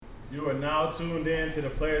You are now tuned in to the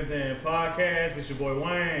Players Den podcast. It's your boy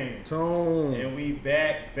Wayne. Tone. And we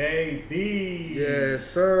back, baby. Yes,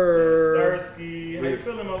 sir. Yes, sirski. How you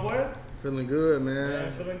feeling, my boy? Feeling good, man.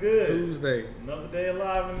 Feeling good. It's Tuesday. Another day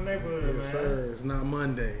alive in the neighborhood, yes, man. Sir. It's not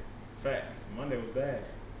Monday. Facts. Monday was bad.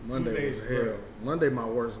 Monday was hell. Monday my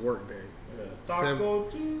worst work day. Yeah. Taco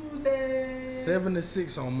Tuesday. 7 to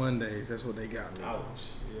 6 on Mondays. That's what they got me. Ouch.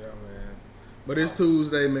 Yeah, man. But it's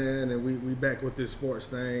Tuesday, man, and we back with this sports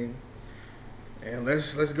thing. And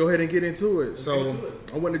let's go ahead and get into it.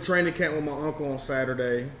 I went to training camp with my uncle on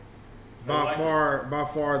Saturday. By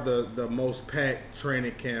far the most packed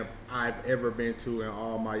training camp I've ever been to in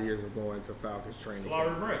all my years of going to Falcons training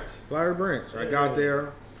camp. Flowery Branch. I got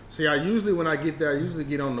there. See, when I get there, I usually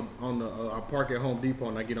get on the I park at Home Depot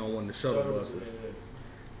and I get on one of the shuttle buses. Yeah.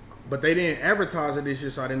 But they didn't advertise it this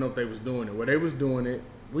year, so I didn't know if they was doing it. Well, they was doing it.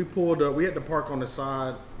 We pulled up. We had to park on the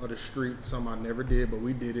side of the street. Something I never did, but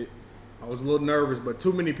we did it. I was a little nervous, but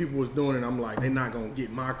too many people was doing it. I'm like, they're not gonna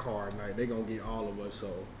get my car tonight. They're gonna get all of us. So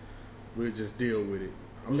we'll just deal with it.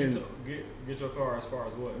 Get your car as far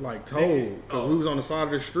as what? Like towed, because we was on the side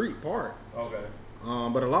of the street parked. Okay.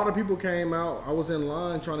 But a lot of people came out. I was in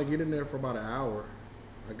line trying to get in there for about an hour.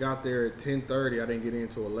 I got there at 10:30. I didn't get in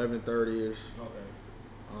until 11:30ish. Okay.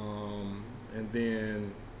 And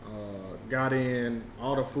then got in.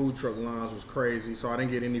 All the food truck lines was crazy, so I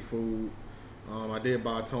didn't get any food. I did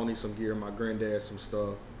buy Tony some gear, my granddad some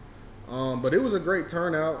stuff. But it was a great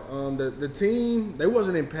turnout. The team, they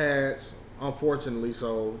wasn't in pads, unfortunately,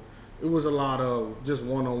 so it was a lot of just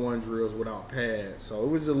one-on-one drills without pads. So it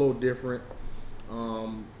was a little different.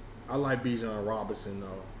 I like Bijan Robinson,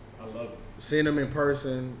 though. I love it. Seeing him in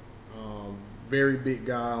person, very big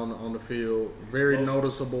guy on the field, very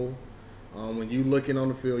noticeable. When you looking on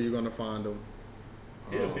the field, you're going to find him.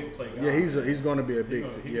 He's a big play guy. Yeah, he's going to be a big.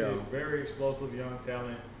 He's a very explosive young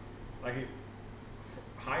talent. Like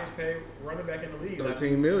highest paid running back in the league.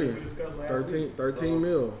 13 million. We discussed last 13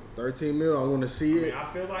 mil. 13 mil. I want to see it. I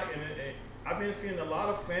feel like, and I've been seeing a lot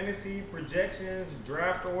of fantasy projections,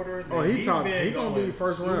 draft orders. Oh, he's gonna be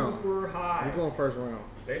first round. Super high. He's going first round.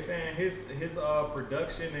 They saying his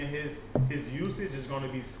production and his usage is going to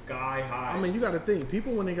be sky high. I mean, you got to think.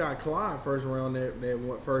 People when they got Clyde first round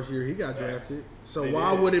that first year he got drafted. So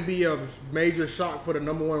why would it be a major shock for the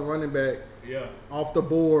number one running back? Yeah. Off the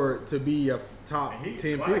board to be a top 10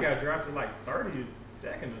 pick? Clyde got drafted like 32nd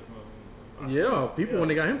or something. Yeah, people when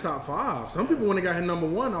they got him top 5. Some people when they got him number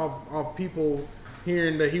 1 off people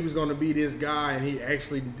hearing that he was going to be this guy and he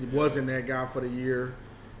actually wasn't that guy for the year.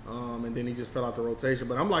 And then he just fell out the rotation.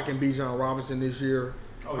 But I'm liking Bijan Robinson this year.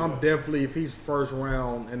 I'm definitely, if he's first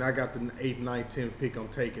round and I got the 8th, 9th, 10th pick, I'm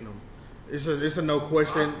taking him. It's a no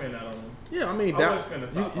question. I'll spend that on him. Yeah, I mean, you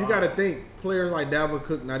got to think players like Dalvin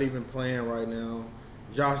Cook not even playing right now.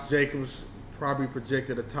 Josh Jacobs probably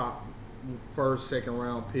projected a top first, second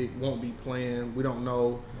round pick, won't be playing. We don't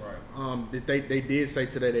know. Right. They did say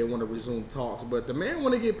today they want to resume talks, but the man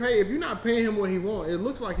want to get paid. If you're not paying him what he wants, it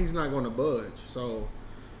looks like he's not going to budge. So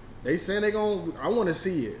they saying they going. I want to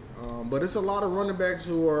see it, but it's a lot of running backs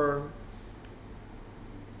who are.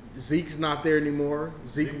 Zeke's not there anymore.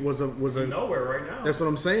 Zeke was nowhere right now. That's what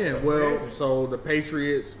I'm saying. Well, so the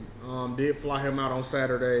Patriots did fly him out on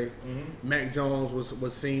Saturday. Mm-hmm. Mac Jones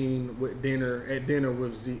was seen at dinner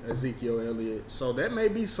with Ezekiel Elliott. So that may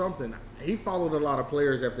be something. He followed a lot of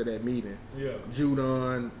players after that meeting. Yeah,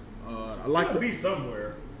 Judon. He'll be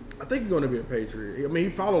somewhere. I think he's going to be a Patriot. I mean,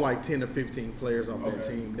 he followed like 10 to 15 players off that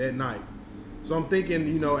team that night. So I'm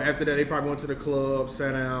thinking, after that, they probably went to the club,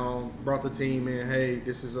 sat down, brought the team in. Hey,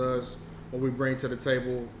 this is us. What we bring to the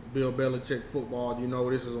table, Bill Belichick football.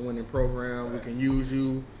 This is a winning program. We can use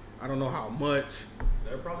you. I don't know how much.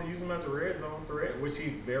 They'll probably use him as a red zone threat, which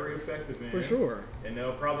he's very effective in. For sure. And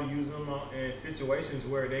they'll probably use him in situations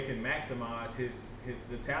where they can maximize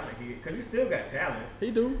the talent because he still got talent.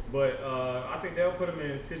 He do. But I think they'll put him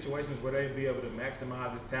in situations where they'll be able to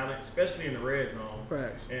maximize his talent, especially in the red zone.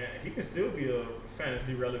 Facts. And he can still be a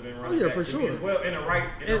fantasy relevant running back for sure. as well in the right.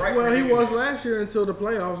 Well, he was last year until the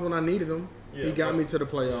playoffs when I needed him. Yeah, he got me to the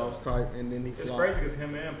playoffs type, and then he flopped. It's crazy because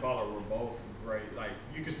him and Pollard were both great. Like,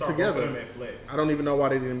 you can start together. both of them at flex. I don't even know why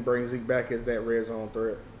they didn't bring Zeke back as that red zone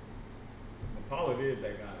threat. But Pollard is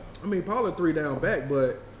that guy, though. I mean, Pollard 3 down back,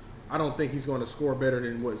 but I don't think he's going to score better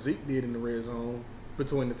than what Zeke did in the red zone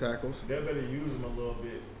between the tackles. They better use him a little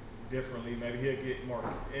bit differently. Maybe he'll get more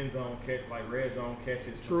end zone catch, like red zone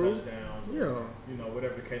catches for touchdowns. Or,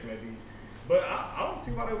 whatever the case may be. But I don't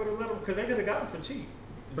see why they would have let him, because they could have got him for cheap.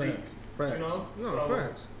 Zeke. Facts. No,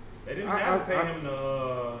 facts. They didn't have to pay him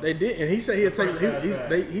the. They did, and he said he'd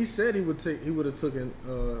take. He said he would have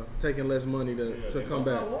taken less money to come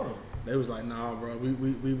back. They was like, nah, bro,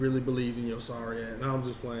 we really believe in your sorry ass. No, I'm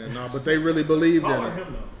just playing. Nah, but they really believed in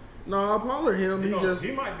him. No, Pollard him.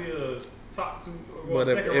 He might be a top 2 or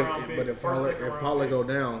second round pick. But if Pollard go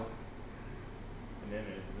down, and then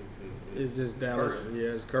it's just Dallas. Curtains. Yeah,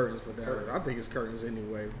 it's curtains for Dallas. I think it's curtains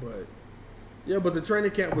anyway. But yeah, but the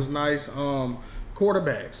training camp was nice.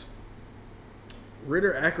 Quarterbacks.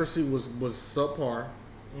 Ritter accuracy was subpar.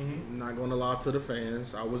 Mm-hmm. Not going to lie to the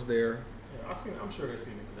fans. I was there. Yeah, I'm sure they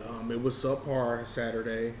seen it. It was subpar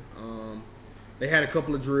Saturday. They had a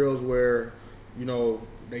couple of drills where,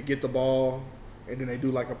 they get the ball and then they do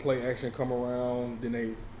like a play action come around.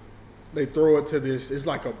 Then they throw it to this. It's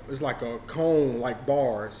like a cone like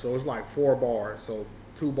bars. So it's like 4 bars. So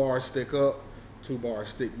 2 bars stick up, 2 bars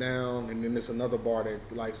stick down, and then there's another bar that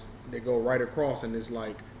they go right across, and it's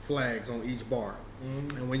like flags on each bar.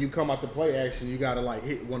 Mm-hmm. And when you come out the play action, you gotta like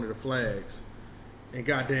hit one of the flags. And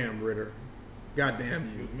goddamn Ritter, goddamn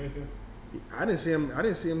you. He was missing. I didn't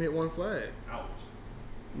see him hit one flag. Ouch.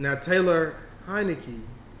 Now Taylor Heineke.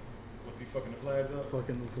 Was he fucking the flags up?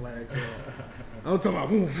 Fucking the flags up. I'm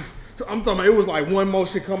talking about it was like one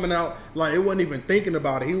motion coming out, like it wasn't even thinking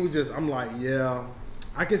about it. He was just, I'm like, yeah.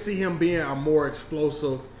 I can see him being a more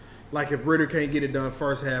explosive. Like if Ritter can't get it done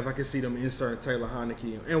first half, I can see them inserting Taylor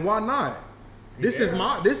Heineke. And why not? This is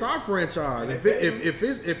our franchise.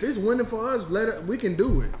 If it's winning for us, we can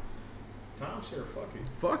do it. Timeshare, fuck it.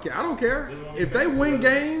 Fuck it, I don't care. If they win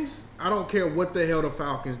games, I don't care what the hell the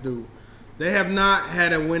Falcons do. They have not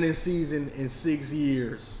had a winning season in 6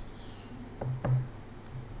 years.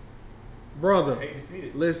 Brother, I hate to see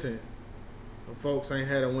it. Listen, the folks ain't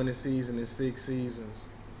had a winning season in 6 seasons.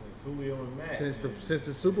 Since Julio and Matt. Since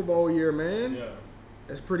the Super Bowl year, man. Yeah.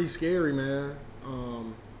 That's pretty scary, man.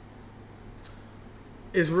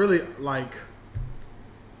 It's really like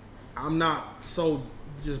I'm not so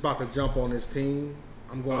just about to jump on this team.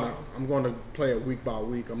 I'm going to play it week by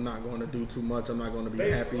week. I'm not going to do too much. I'm not going to be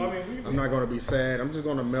happy. I'm not going to be sad. I'm just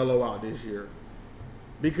going to mellow out this year.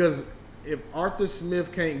 Because if Arthur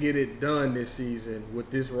Smith can't get it done this season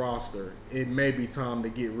with this roster, it may be time to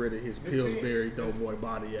get rid of his Pillsbury Doughboy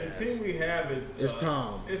body ass. The team we have is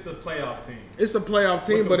time. It's a playoff team. It's a playoff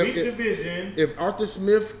team, but if Arthur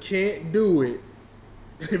Smith can't do it,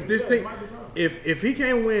 if this team, if he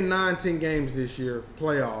can't win 9-10 games this year,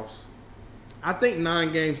 playoffs, I think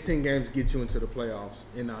 9 games, 10 games get you into the playoffs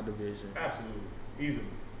in our division. Absolutely, easily.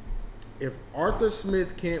 If Arthur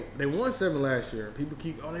Smith can't, they won 7 last year. People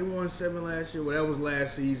they won 7 last year. Well, that was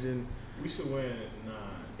last season. We should win 9.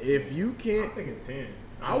 If you can't, I'm thinking 10.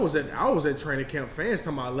 I was at training camp. Fans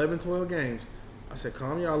talking about 11, 12 games. I said,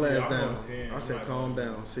 calm y'all ass down. I said, calm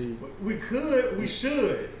down. See, we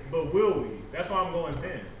should, but will we? That's why I'm going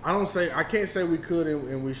 10. I can't say we could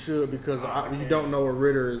and we should because you don't know what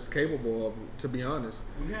Ritter is capable of. To be honest,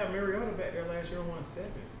 we had Mariota back there last year and won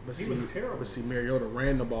 7. He was terrible. But see, Mariota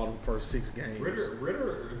ran the ball in the first 6 games.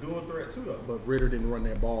 Ritter a dual threat too, though. But Ritter didn't run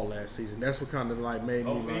that ball last season. That's what kind of like made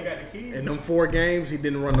me. Hopefully, he got the key. In them 4 games, he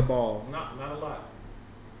didn't run the ball. Not a lot.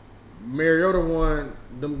 Mariota won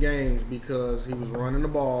them games because he was running the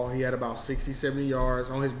ball. He had about 60, 70 yards.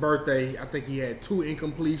 On his birthday, I think he had 2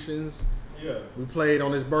 incompletions. Yeah. We played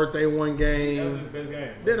on his birthday 1 game. That was his best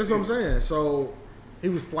game. Yeah, that's what I'm saying. So he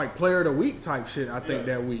was like player of the week type shit, I think,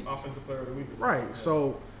 that week. Offensive player of the week. Right. Yeah.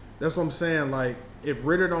 So that's what I'm saying. Like, if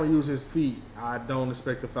Ritter don't use his feet, I don't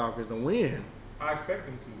expect the Falcons to win. I expect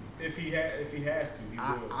him to. If he has to, he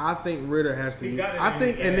will. I think Ritter has to. I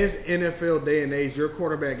think in this NFL day and age, your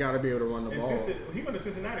quarterback got to be able to run the ball. He went to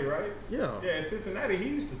Cincinnati, right? Yeah. Yeah, in Cincinnati, he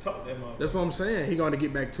used to talk that motherfucker. That's what I'm saying. He's going to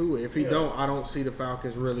get back to it. If he don't, I don't see the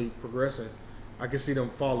Falcons really progressing. I can see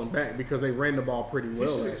them falling back because they ran the ball pretty well.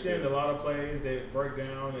 He should extend a lot of plays that break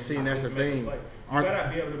down. And that's the thing. You got to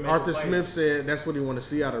be able to make Arthur Smith said that's what he want to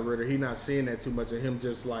see out of Ritter. He's not seeing that too much of him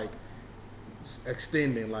just like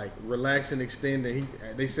extending, like relaxing, extending.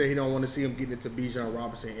 They say he don't want to see him getting it to Bijan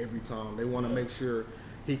Robinson every time. They want to make sure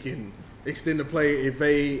he can extend the play,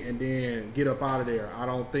 evade, and then get up out of there. I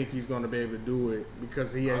don't think he's going to be able to do it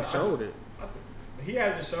because he ain't showed it. He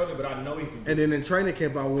hasn't showed it, but I know he can do it. And then in training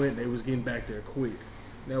camp I went, they was getting back there quick.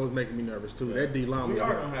 That was making me nervous too. Yeah. That D-line was. We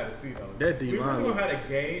are going to have to see, though. That D-line. We're going to have to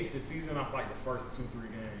gauge the season off like the first 2-3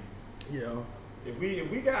 games. Yeah. If we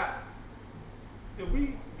got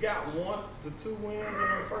 1 to 2 wins in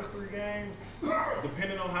the first 3 games,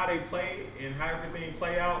 depending on how they play and how everything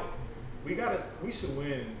play out, we should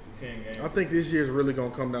win 10 games. I think this year's really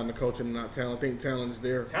gonna come down to coaching and not talent. I think talent is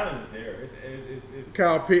there. Talent is there. It's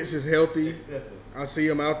Kyle Pitts is healthy. Excessive. I see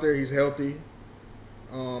him out there. He's healthy.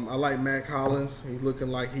 I like Matt Collins. He's looking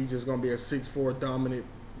like he's just gonna be a 6'4" dominant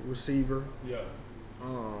receiver. Yeah.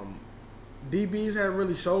 DBs haven't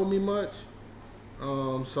really showed me much.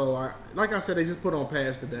 So like I said, they just put on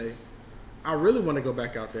pass today. I really want to go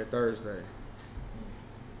back out there Thursday.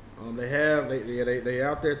 They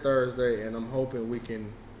out there Thursday, and I'm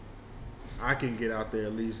hoping I can get out there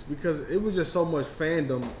at least, because it was just so much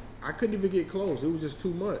fandom. I couldn't even get close. It was just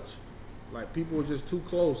too much. Like, people were just too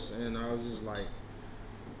close, and I was just like,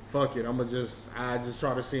 fuck it. I just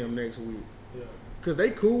try to see them next week. Yeah. Cause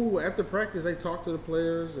they cool. After practice, they talk to the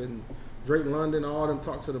players, and Drake London, all of them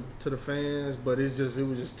talk to the fans. But it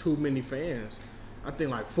was just too many fans. I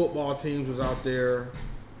think like football teams was out there.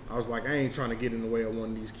 I was like, I ain't trying to get in the way of one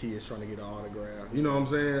of these kids trying to get an autograph. You know what I'm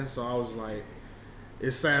saying? So I was like,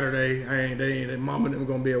 it's Saturday. Mom and them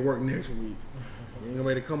gonna be at work next week. You ain't gonna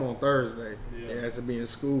be able to come on Thursday. Yeah. It has to be in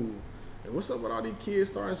school. And what's up with all these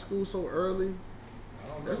kids starting school so early?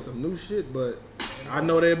 That's some new shit, but I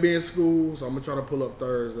know they'll be in school, so I'm gonna try to pull up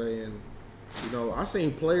Thursday. And I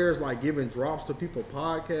seen players like giving drops to people,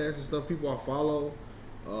 podcasts and stuff. People I follow,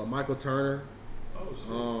 Michael Turner.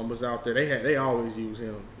 Was out there. They always use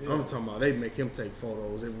him. Yeah. I'm talking about they make him take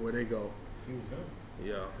photos everywhere they go. He was him.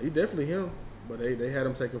 Yeah, he definitely him. But they had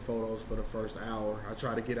him taking photos for the first hour. I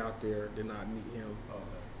tried to get out there, did not meet him.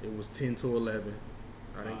 Okay. It was 10 to 11.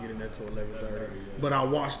 I didn't get in there till 11:30. Yeah. But I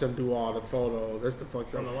watched them do all the photos. That's the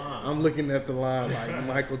fucked up. I'm looking at the line like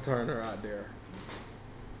Michael Turner out there.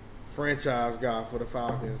 Franchise guy for the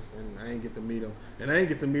Falcons, and I ain't get to meet him. And I ain't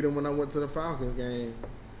get to meet him when I went to the Falcons game.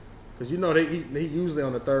 Because, they usually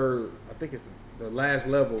on the third, I think it's the last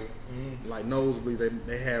level, like nosebleeds,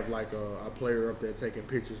 they have like a player up there taking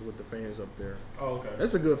pictures with the fans up there. Oh, okay.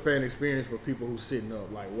 That's a good fan experience for people who's sitting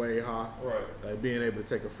up like way high. Right. Like being able to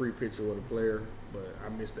take a free picture with a player, but I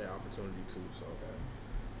missed that opportunity too. So,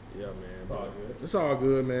 yeah, man. It's all good. It's all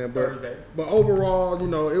good, man. But overall,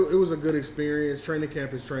 it was a good experience. Training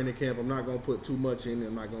camp is training camp. I'm not going to put too much in it.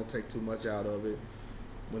 I'm not going to take too much out of it.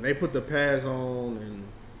 When they put the pads on and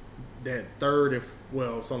that third,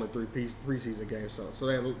 it's only 3 preseason games, so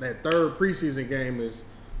that third preseason game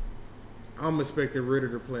I'm expecting Ritter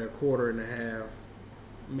to play a quarter and a half,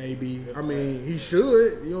 maybe. I mean, he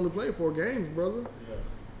should. He only played 4 games, brother. Yeah,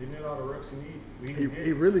 he need all the reps he need.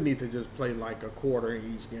 He really need to just play like a quarter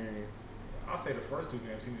in each game. I'll say the first 2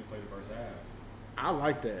 games he need to play the first half. I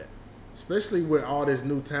like that, especially with all this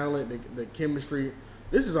new talent, the chemistry.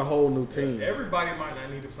 This is a whole new team. Everybody might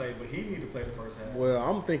not need to play, but he need to play the first half. Well,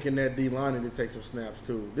 I'm thinking that D-line need to take some snaps,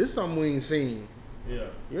 too. This is something we ain't seen. Yeah.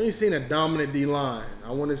 You ain't seen a dominant D-line.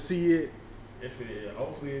 I want to see it.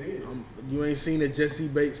 Hopefully it is. You ain't seen a Jesse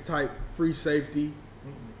Bates type free safety.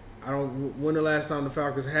 When the last time the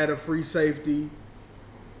Falcons had a free safety?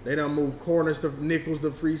 They done moved corners to nickels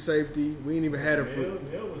to free safety. We ain't even had a free.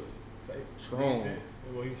 Neil was safe. Strong.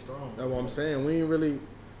 Well, he was strong. That's what I'm saying. We ain't really.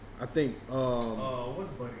 I think.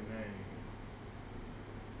 What's Buddy's name?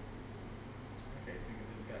 I can't think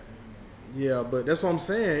of his goddamn name. Yeah, but that's what I'm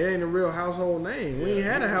saying. It ain't a real household name. We ain't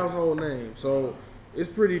had a household name, so it's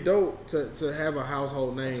pretty dope to have a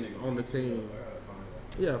household name on the team.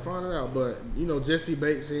 Yeah, find it out. But Jesse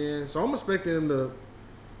Bates in, so I'm expecting him to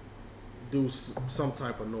do some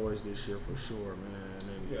type of noise this year for sure, man.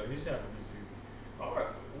 And yeah, he should have a good season. All right,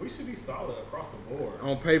 we should be solid across the board.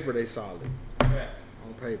 On paper, they solid. Facts.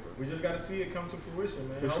 On paper. We just got to see it come to fruition,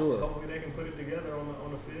 man. Hopefully they can put it together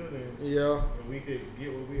on the field, and we could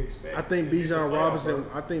get what we expect. I think Bijan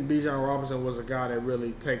Robinson was a guy that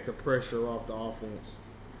really take the pressure off the offense.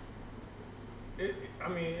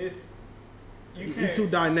 He's too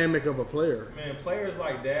dynamic of a player. Man, players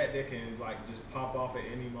like that can like just pop off at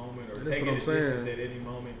any moment or take it a distance at any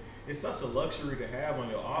moment. It's such a luxury to have on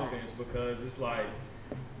your offense because it's like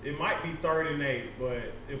it might be 3rd and 8,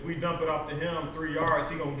 but if we dump it off to him 3 yards,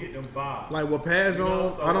 he gonna get them 5. Like with pads on,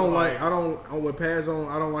 so I don't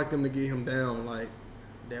like them to get him down like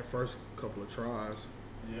that first couple of tries.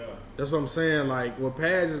 Yeah. That's what I'm saying. Like with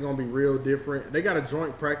pads is gonna be real different. They got a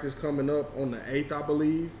joint practice coming up on the 8th, I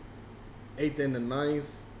believe. 8th and the 9th,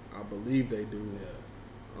 I believe they do.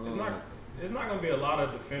 Yeah. It's not gonna be a lot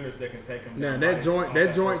of defenders that can take him down. Now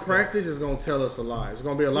that joint practice is gonna tell us a lot. It's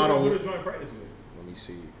gonna be a lot of. Who the joint practice with? Let me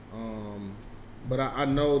see. But I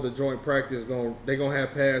know the joint practice they're gonna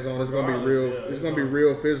have pads on. It's gonna be real. It's gonna be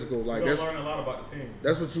real physical. Like that's learn a lot about the team.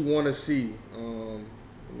 That's what you want to see.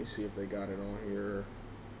 Let me see if they got it on here.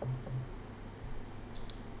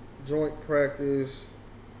 Joint practice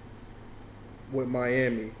with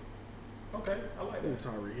Miami. Okay, I like that.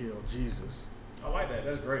 Tyreek Hill, Jesus. I like that.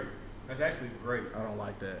 That's great. That's actually great. I don't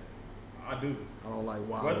like that. I do. I don't like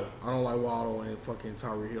Waddle. I don't like Waddle and fucking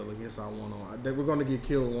Tyreek Hill against our one-on-one. We're going to get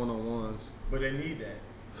killed one-on-ones. But they need that.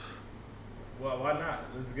 Well, why not?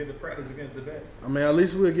 Let's get the practice against the best. I mean, at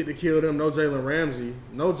least we'll get to kill them. No Jalen Ramsey.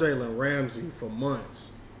 No Jalen Ramsey for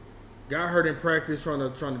months. Got hurt in practice trying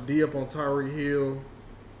to D up on Tyreek Hill.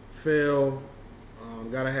 Fell.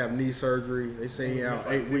 Got to have knee surgery. They say he out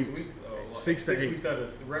 8 weeks. 6 to 8 weeks.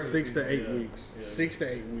 6 to 8 weeks. Yeah. 6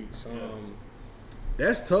 to 8 weeks.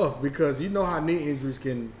 That's tough because you know how knee injuries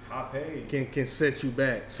can set you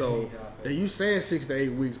back. So you saying 6 to 8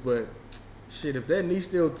 weeks, but shit, if that knee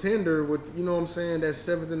still tender with, you know what I'm saying, that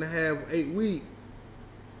 7.5, 8 week,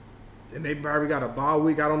 and they probably got a bye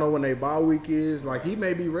week. I don't know when their bye week is. Like, he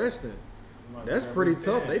may be resting. That's pretty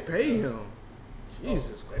tough. They pay him.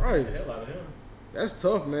 Jesus Christ. The hell out of him. That's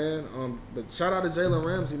tough, man. But shout out to Jalen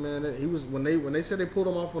Ramsey, man. He was when they said they pulled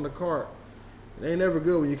him off on the cart. It ain't never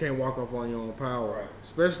good when you can't walk off on your own power. Right.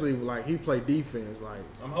 Especially like he played defense. Like,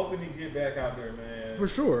 I'm hoping he get back out there, man. For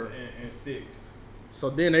sure. And 6. So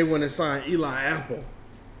then they went and signed Eli Apple.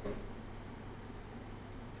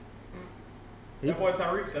 That boy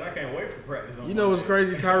Tyreek said, I can't wait for practice. You know what's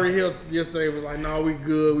crazy? Tyreek Hill yesterday was like, no, we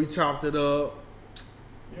good. We chopped it up.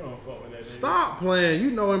 You don't fuck with that. Stop playing. You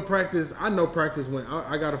know in practice, I know practice went.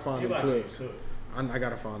 I gotta find them clips. I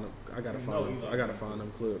gotta find them. I gotta find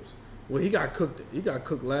them clips. Well, he got cooked. He got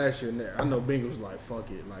cooked last year. And I know Bengals like, fuck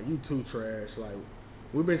it. Like, you too trash. Like,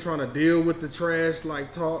 we've been trying to deal with the trash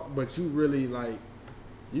like talk, but you really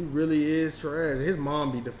is trash. His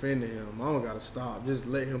mom be defending him. Mama gotta stop. Just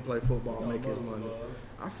let him play football, make his money.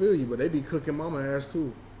 I feel you, but they be cooking mama ass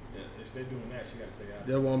too. Yeah, if they're doing that, she gotta stay out.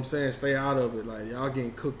 That's what I'm saying. Stay out of it. Like, y'all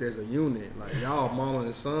getting cooked as a unit. Like, y'all mama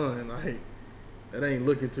and son. Like, that ain't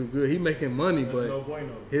looking too good. He making money, but no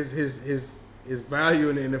bueno. His value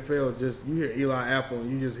in the NFL, just you hear Eli Apple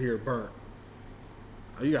and you just hear burnt.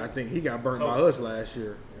 You gotta think he got burnt by us last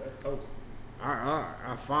year. Yeah, that's toast.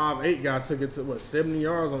 Our 5'8" guy took it to 70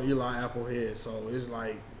 yards on Eli Apple head. So it's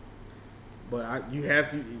like, but you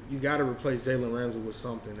gotta replace Jalen Ramsey with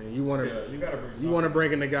something, and you want to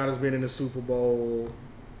bring in the guy that's been in the Super Bowl.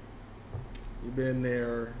 He been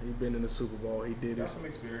there. He been in the Super Bowl. He did it.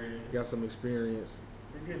 Got some experience.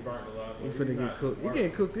 He get burnt a lot. He finna get cooked. He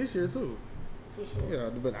getting cooked this year too. For sure. Yeah,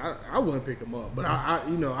 but I wouldn't pick him up. But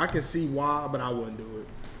I can see why, but I wouldn't do it.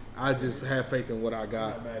 I just have faith in what I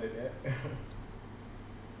got. I'm not mad at that.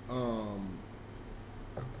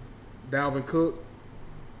 Dalvin Cook,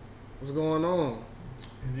 what's going on?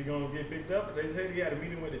 Is he gonna get picked up? They said he had a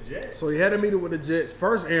meeting with the Jets. So he had a meeting with the Jets.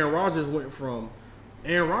 First, Aaron Rodgers went from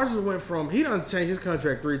he done changed his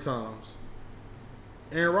contract 3 times.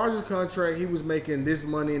 Aaron Rodgers' contract, he was making this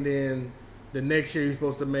money, and then the next year he was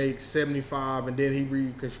supposed to make 75, and then he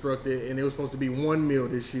reconstructed, and it was supposed to be $1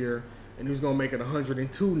 million this year, and he was gonna make it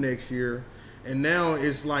 102 next year, and now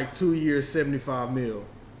it's like 2 years, $75 million.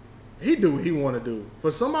 He do what he want to do. For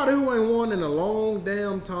somebody who ain't won in a long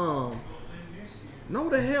damn time. No,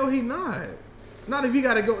 the hell he not. Not if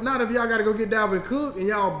y'all gotta go get Dalvin Cook and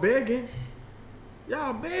y'all begging.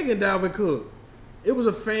 Y'all begging Dalvin Cook. It was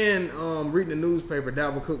a fan reading the newspaper.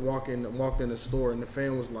 Dalvin Cook walked in the store, and the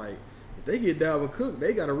fan was like, if they get Dalvin Cook,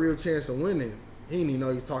 they got a real chance of winning. He didn't even know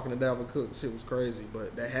he was talking to Dalvin Cook. Shit was crazy,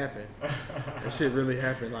 but that happened. That shit really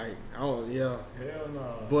happened. Like, Hell no.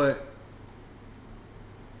 But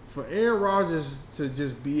for Aaron Rodgers to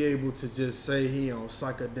just be able to just say he on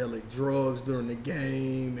psychedelic drugs during the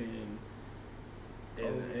game and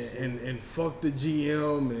fuck the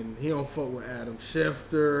GM, and he don't fuck with Adam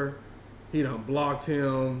Schefter. He done blocked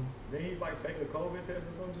him. Then he like fake a COVID test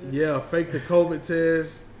or some shit? Yeah, fake the COVID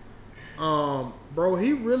test. Bro,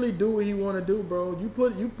 he really do what he want to do, bro. You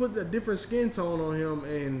put a different skin tone on him,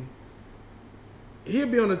 and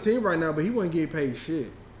he'd be on the team right now, but he wouldn't get paid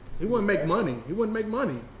shit. He wouldn't make money.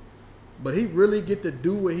 But he really get to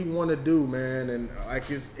do what he want to do, man. And like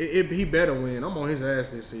he better win. I'm on his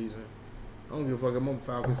ass this season. I don't give a fuck if I'm a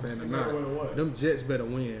Falcons fan or not. Them Jets better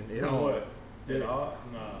win. What? Nah.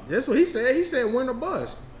 That's what he said. He said win or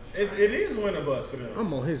bust. It is win or bust for them.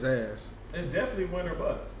 I'm on his ass. It's definitely win or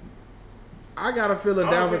bust. I got a feeling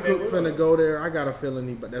Dalvin Cook finna go there. I got a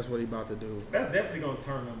feeling but that's what he about to do. That's definitely gonna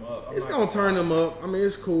turn them up. It's gonna turn them up. I mean,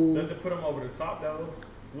 it's cool. Does it put them over the top though?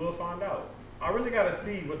 We'll find out. I really gotta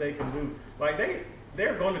see what they can do. Like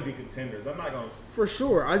they're going to be contenders. I'm not gonna. For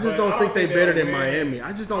sure. I just don't think they better than Miami.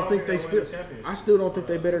 I just don't think they still. I still don't think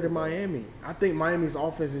they better than Miami. I think Miami's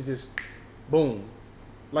offense is just boom.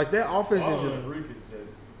 Like that offense is just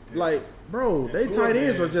like, bro. They tight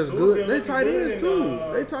ends are just good. They tight ends too.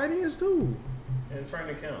 They tight ends too. And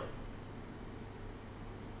training camp.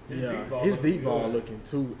 His deep ball looking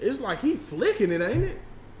too. It's like he flicking it, ain't it?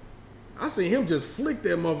 I seen him just flick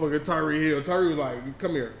that motherfucker Tyree Hill. Tyree was like,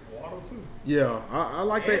 "Come here." Waddle too. Yeah, I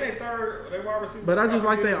like that. They wide receiver. But I just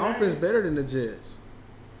like that offense better than the Jets.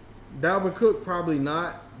 Dalvin Cook probably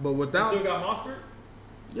not, but without. They still got Mostert?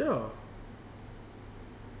 Yeah.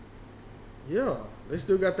 Yeah. They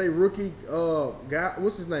still got their rookie guy.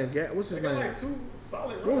 What's his name? What's his name? Like 2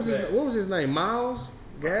 solid what was his name? Miles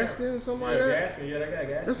Gaskin, something like that. Gaskin. Yeah, they got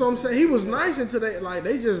Gaskin. That's what I'm saying. He was nice until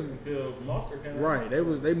they just until Mostert came. Right.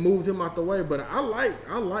 They moved him out the way. But I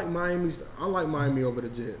like Miami over the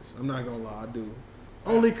Jets. I'm not gonna lie, I do.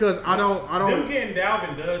 Only because I don't. Them getting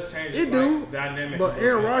Dalvin does change it do dynamic. But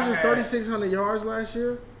Aaron Rodgers 3,600 yards last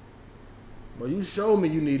year. Well, you showed me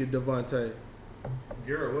you needed Devontae.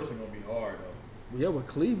 Garrett Wilson gonna be hard though. Yeah, with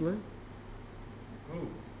Cleveland. Who?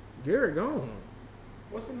 Garrett gone.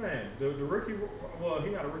 What's his name? The rookie. Well,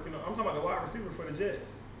 he's not a rookie. No. I'm talking about the wide receiver for the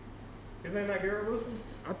Jets. His name not Garrett Wilson?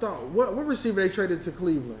 I thought what receiver they traded to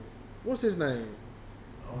Cleveland? What's his name?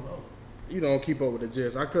 I don't know. You don't keep up with the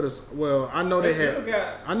Jets. I could have. Well, I know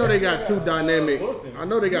they got two dynamic. Wilson. I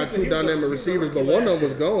know they got two dynamic receivers, but one of them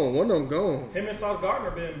was gone. One of them gone. Him and Sauce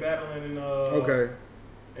Gardner been battling in okay.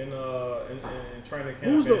 In training camp.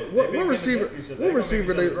 Who's what receiver? What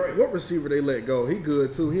receiver they let go? He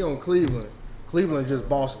good too. He on Cleveland. Cleveland just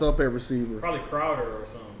bossed up at receiver. Probably Crowder or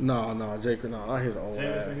something. No, Jacob, not his old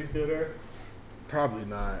Jameson, he's still there? Probably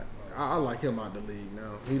not. I like him out the league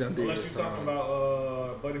now. He done did. Unless you're talking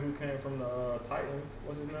about buddy who came from the Titans.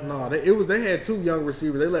 What's his name? No, they had two young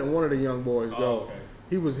receivers. They let one of the young boys go. Okay.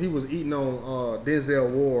 He was eating on Denzel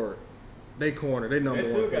Ward. They corner. They number one. They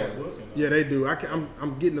still got Wilson. Though. Yeah, they do.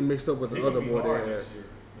 I'm getting them mixed up with the other boy they had.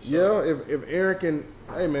 Sure. Yeah, if Aaron can,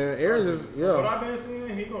 hey man, Aaron is What I've been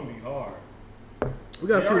seeing, he gonna be hard. We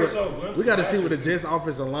gotta see what the Jets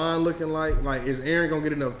offensive line looking like. Like, is Aaron gonna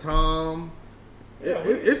get enough time? Yeah,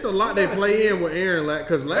 it's a lot they play in with Aaron.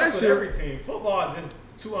 Because last year, every team football just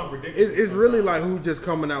too unpredictable. It's really like who's just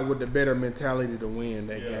coming out with the better mentality to win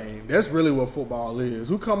that game. That's really what football is.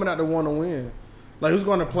 Who coming out to want to win? Like, who's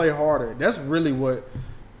going to play harder? That's really what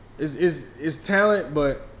is talent,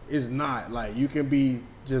 but it's not. Like, you can be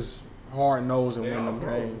just hard nosed and win them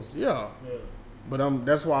games. Yeah. But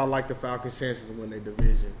that's why I like the Falcons' chances to win their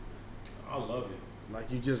division. I love it.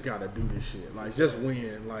 Like, you just got to do this shit. Like, just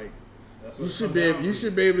win. Like, you should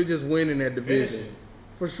be able to just win in that division. Finishing.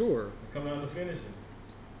 For sure. Come down to finishing.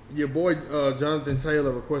 Your boy Jonathan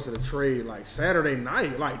Taylor requested a trade like Saturday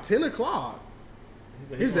night, like 10 o'clock.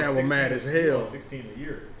 He's that one mad as hell. 16 a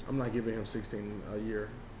year. I'm not giving him 16 a year.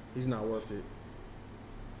 He's not worth it.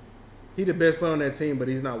 He the best player on that team, but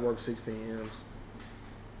he's not worth 16 M's.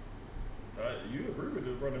 So you agree with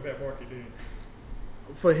the running back market then?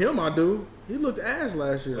 For him, I do. He looked ass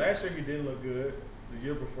last year. Last year he didn't look good. The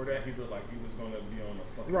year before that, he looked like he was going to be on a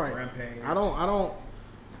fucking rampage. I don't.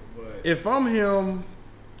 But if I'm him,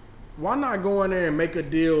 why not go in there and make a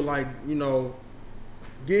deal like,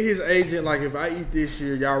 get his agent, like, if I eat this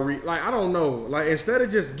year, y'all like, I don't know. Like, instead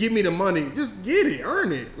of just give me the money, just get it,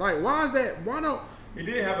 earn it. Like, why is that? Why don't? He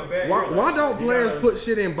did have a bad year. Why don't players put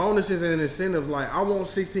shit in bonuses and incentives? Like, I want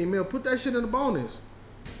 16 mil. Put that shit in the bonus.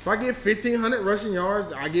 If I get 1,500 rushing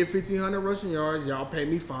yards, I get 1,500 rushing yards. Y'all pay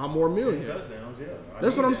me $5 more million. 10 touchdowns, yeah.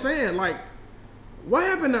 That's what I'm saying. Like, what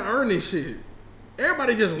happened to earn this shit?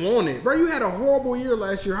 Everybody just want it. Bro, you had a horrible year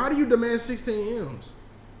last year. How do you demand 16 M's?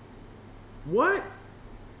 What?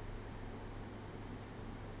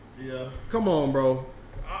 Yeah. Come on, bro.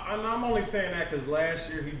 I'm only saying that because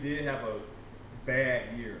last year he did have a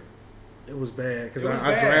bad year. It was bad because I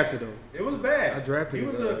drafted him. It was bad. I drafted him.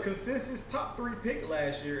 He was a consensus top 3 pick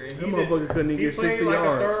last year, and that motherfucker couldn't even get 60 yards. He played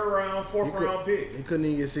like a 3rd round, 4th round pick. He couldn't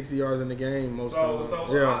even get 60 yards in the game most times.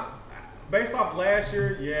 So based off last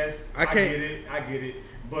year, yes, I get it.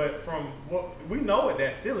 But from what we know, what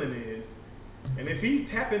that ceiling is, and if he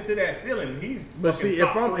tap into that ceiling, he's top 3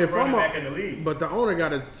 running back in the league. But the owner got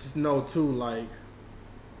to know too, like,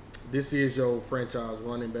 this is your franchise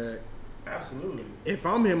running back. Absolutely. If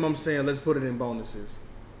I'm him, I'm saying let's put it in bonuses.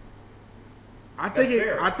 I think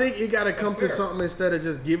it got to come to something instead of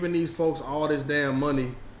just giving these folks all this damn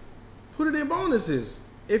money. Put it in bonuses.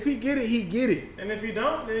 If he get it, he get it. And if he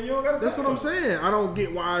don't, then you don't got to. That's what I'm saying. I don't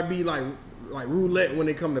get why it be like roulette when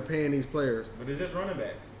they come to paying these players. But it's just running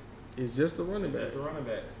backs. It's just the running backs. Just the running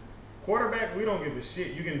backs. Quarterback, we don't give a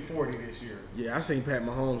shit. You getting 40 this year. Yeah, I seen Pat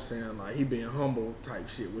Mahomes saying like he being humble type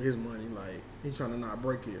shit with his money. Like he's trying to not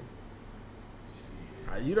break it.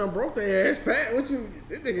 You done broke their ass, Pat. What you?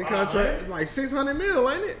 This nigga contract like $600 million,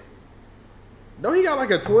 ain't it? Don't he got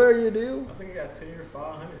like a 12-year deal? I think he got 10 years,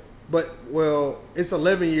 500. But it's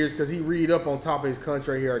 11 years because he read up on top of his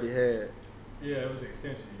contract he already had. Yeah, it was an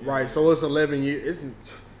extension. Yeah. Right, so it's 11 years.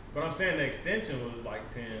 But I'm saying the extension was like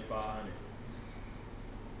 500.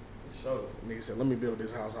 For sure. Nigga said, let me build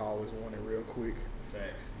this house I always wanted real quick.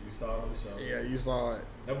 Facts. You saw it on the show. Yeah, you saw it.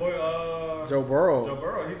 That boy, Joe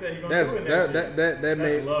Burrow. He said he gonna do it next year.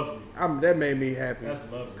 That's lovely. That made me happy. That's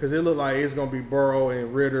lovely. Because it looked like it's gonna be Burrow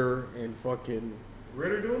and Ritter and fucking.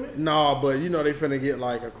 Ritter doing it? Nah, but you know they finna get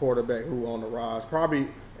like a quarterback who on the rise. Probably.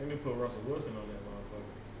 Let me put Russell Wilson on that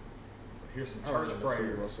motherfucker. Here's some church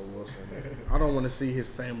prayers. Russell Wilson. I don't want to see his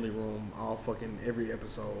family room all fucking every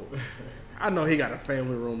episode. I know he got a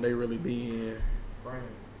family room they really be in. Praying.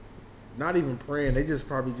 Not even praying. They just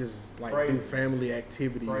probably just like do family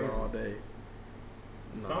activities all day.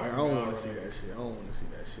 No, I don't want to see that shit. I don't want to see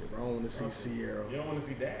that shit. Bro. I don't want to see Sierra. You don't want to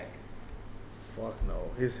see Dak? Fuck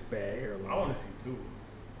no. His bad hairline. I want to see Tua.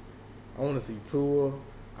 I want to see Tua.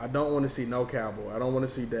 I don't want to see no Cowboy. I don't want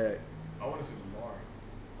to see Dak. I want to see Lamar.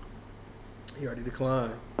 He already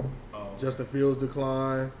declined. Oh. Justin Fields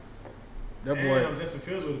declined. That boy. Justin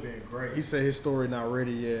Fields would have been great. He said his story not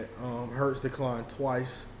ready yet. Hurts declined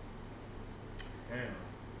twice. Damn.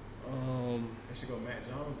 They should go Matt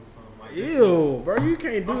Jones or something like that. Ew, bro, you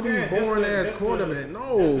can't do these boring ass quarterbacks.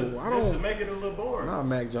 No, I don't. Just to make it a little boring. Not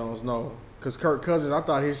Mac Jones, no. Because Kirk Cousins, I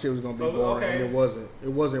thought his shit was gonna be boring, and it wasn't. It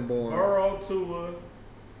wasn't boring. Burrow, Tua,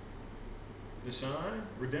 Deshaun,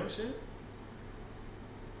 redemption.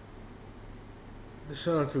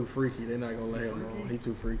 Deshaun too freaky. They're not gonna let him on. He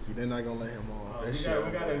too freaky. They're not gonna let him on. We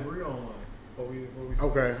gotta agree on one before we switch.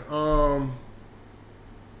 Okay.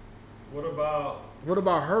 What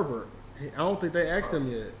about Herbert? I don't think they asked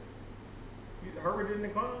him yet. Herbert didn't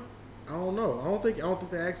decline? I don't know. I don't think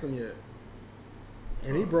they asked him yet.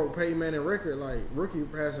 And he broke Peyton Manning record, like rookie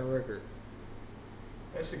passing record.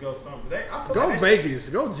 That should go something. Go Vegas.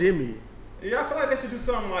 Go Jimmy. Yeah, I feel like they should do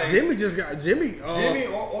something like Jimmy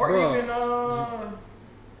or even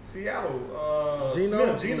Seattle.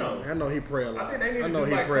 Gino. I know he pray a lot. I think they need to do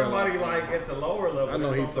like somebody like at the lower level. I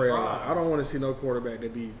know he pray a lot. I don't want to see no quarterback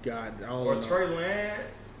that be God. Or Trey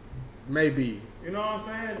Lance. Maybe. You know what I'm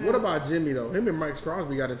saying? What about Jimmy though? Him and Mike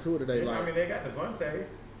Crosby got into it today. Jimmy, I mean, they got Devontae.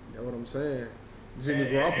 That's what I'm saying. Jimmy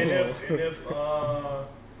Garoppolo.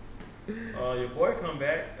 And if your boy come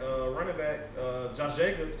back, running back, Josh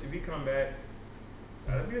Jacobs, if he come back,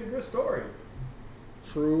 that'd be a good story.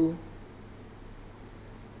 True.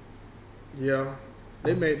 Yeah,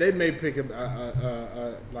 they may pick like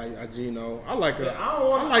a Gino. I like them. I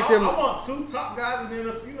want two top guys and then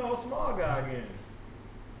a small guy again.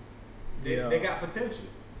 They got potential.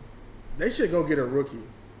 They should go get a rookie.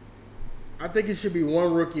 I think it should be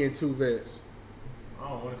one rookie and two vets. I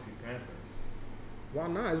don't want to see Panthers. Why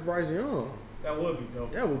not? It's Bryce Young. That would be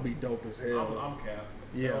dope. That would be dope as hell. I'm capped.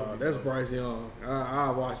 Yeah, that's dope. Bryce Young.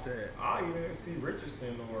 I'll watch that. I'll even see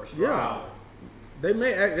Richardson or Stroud. Yeah. They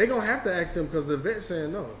gonna have to ask them because the vet's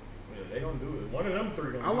saying no. Yeah, they gonna do it. One of them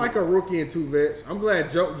three. I like a rookie and two vets. I'm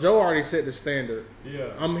glad Joe already set the standard.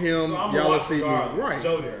 Yeah, I'm him. So y'all will see me. Right.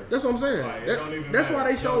 Joe there. That's what I'm saying. Like, that's why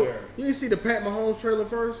they showed. You didn't see the Pat Mahomes trailer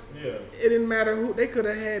first. Yeah. It didn't matter who. They could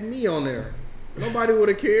have had me on there. Nobody would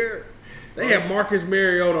have cared. They had Marcus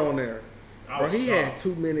Mariota on there. Bro, he had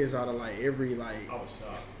 2 minutes out of every I was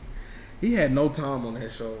shocked. He had no time on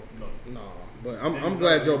that show. No. But I'm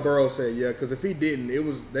glad Joe Burrow said yeah, because if he didn't,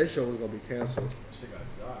 that show was gonna be canceled. That shit got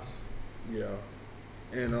Josh. Yeah,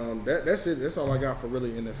 and that's it. That's all I got for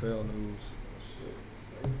really NFL news. Shit,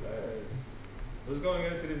 say less. Let's go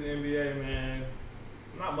into this NBA, man.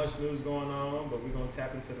 Not much news going on, but we're gonna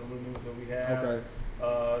tap into the little news that we have. Okay.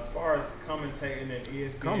 As far as commentating and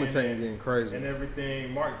ESPN, getting crazy and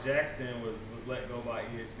everything, Mark Jackson was let go by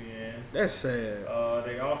ESPN. That's sad.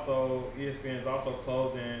 ESPN is also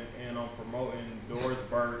closing in on promoting Doris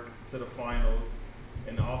Burke to the finals,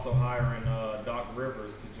 and also hiring Doc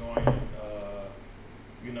Rivers to join.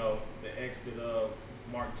 The exit of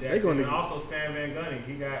Mark Jackson, and also Stan Van Gundy.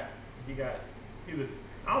 He got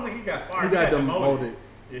I don't think he got fired. He got demoted.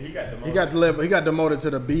 Yeah, he got demoted. He got demoted to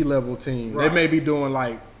the B level team. Right. They may be doing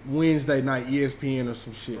Wednesday night ESPN or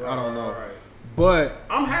some shit. I don't know. Right. But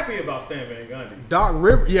I'm happy about Stan Van Gundy. Doc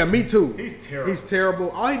Rivers, yeah, me too. He's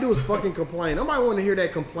terrible. All he do is fucking complain. Nobody want to hear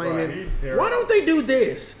that complaining. Right, he's terrible. Why don't they do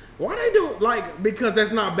this? Why they do because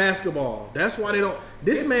that's not basketball. That's why they don't.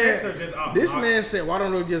 This man said, why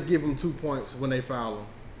don't they just give him 2 points when they foul him?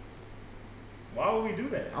 Why would we do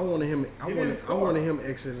that? I wanted him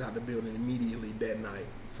exited out the building immediately that night,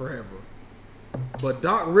 forever. But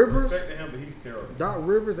Doc Rivers, respect to him, but he's terrible. Doc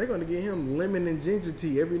Rivers, they're gonna get him lemon and ginger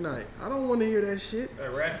tea every night. I don't want to hear that shit.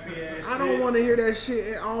 That raspy ass. I don't want to hear that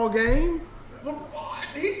shit all game. Bro,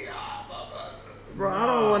 I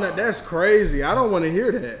don't want to. That's crazy. I don't want to hear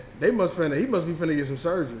that. He must be finna get some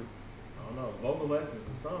surgery. I don't know. vocal lessons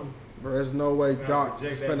or something. Bro, there's no way Doc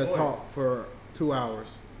is finna talk for 2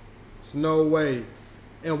 hours. There's no way.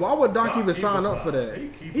 And why would Doc even sign up for that?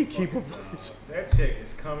 He keep a That check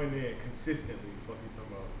is coming in consistently. Fuck you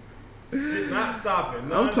talking about? Shit not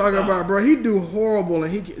stopping. I'm talking about, bro. He do horrible,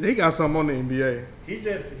 and he got something on the NBA. He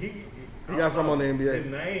got something on the NBA. His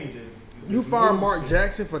name just. You fired Mark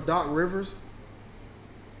Jackson for Doc Rivers.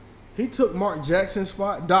 He took Mark Jackson's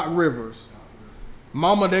spot. Doc Rivers.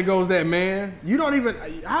 Mama, there goes that man. You don't even.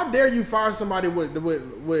 How dare you fire somebody with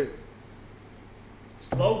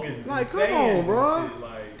slogans? Like, come on, bro.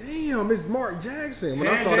 Like, damn, it's Mark Jackson. When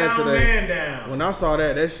I saw that today, when I saw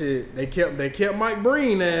that shit, they kept Mike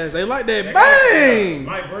Breen as they like that bang.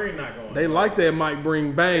 Mike Breen not going. They like that Mike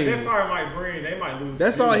Breen bang. If they fire Mike Breen, they might lose.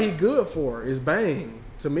 That's all he good for is bang.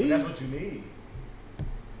 To me, but that's what you need.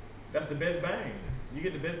 That's the best bang. You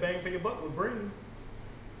get the best bang for your buck with Breen.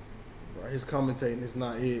 His commentating is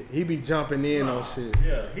not it. He be jumping in on shit.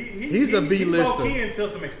 Yeah, he's a B-lister. He's until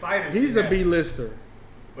some exciting He's shit a B-lister.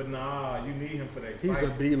 But nah, you need him for that excitement. He's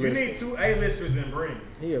a B-lister. You need 2 A-listers in Breen.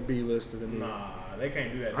 He a B-lister to me. Nah, they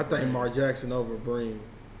can't do that. I think Mark Jackson over Breen.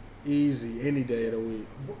 Easy, any day of the week.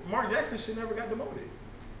 Mark Jackson should never got demoted.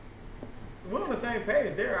 We're on the same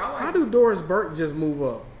page there. How do Doris Burke just move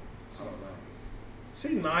up? I don't know.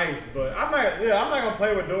 She nice, but I'm not gonna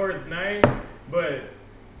play with Doris' name, but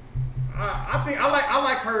I think I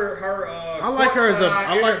like her. I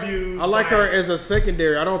like her as a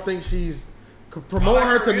secondary. I don't think she's promoting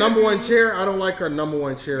her to number one chair. I don't like her number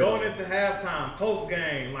one chair. Going into halftime, post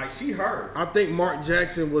game, like she hurt. I think Mark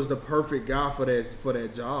Jackson was the perfect guy for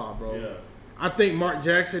that job, bro. Yeah. I think Mark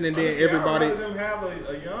Jackson and then everybody. I'd rather them have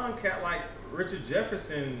a young cat like Richard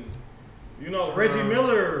Jefferson. Reggie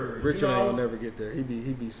Miller. Richard ain't gonna never get there. He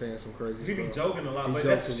be saying some crazy stuff. He be joking a lot, but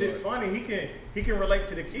that's shit funny. He can relate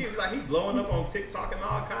to the kids. Like he blowing up on TikTok and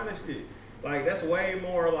all kind of shit. Like that's way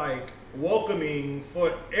more like welcoming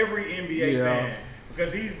for every NBA fan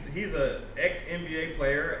because he's a ex NBA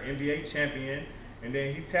player, NBA champion, and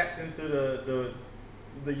then he taps into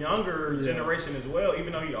the younger generation as well,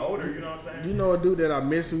 even though he's older, you know what I'm saying? You know a dude that I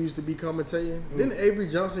miss who used to be commentating? Didn't Avery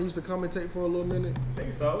Johnson used to commentate for a little minute? I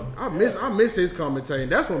think so. I miss his commentating.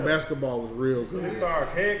 That's when basketball was real good. He started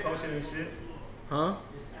head coaching and shit. Huh?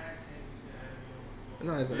 His accent used to have me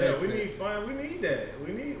No, on it's an Yeah, accent. we need fun. We need that.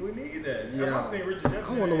 We need that. That's Yeah. why I think Richard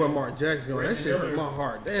Jefferson. I wonder where Mark Jackson going. That shit hurt my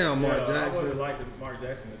heart. Damn, Mark I would Jackson. have liked Mark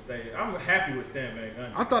Jackson to stay. I'm happy with Stan Van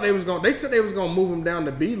Gundy. I thought they said they was gonna move him down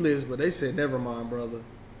to B list, but they said never mind, brother.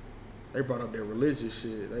 They brought up their religious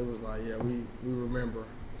shit. They was like, yeah, we remember.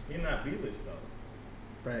 He's not B-list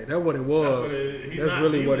though. Fact, that's what it was. That's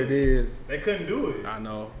really B-list. what it is. They couldn't do it. I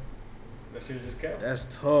know. That shit just kept. That's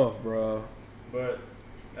tough, bro. But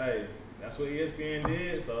hey, that's what ESPN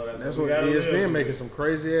did. So that's what we gotta live ESPN with. making some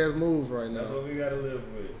crazy ass moves right now. That's what we gotta live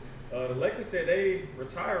with. The Lakers said they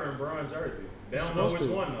retiring Bron jersey. They don't know which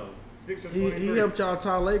one though. 6 or 23. He helped y'all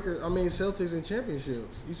tie Celtics in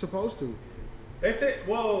championships. He's supposed to. They said,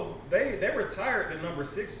 well, they retired the number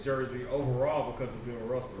 6 jersey overall because of Bill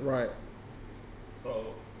Russell. Right.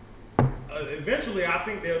 So eventually, I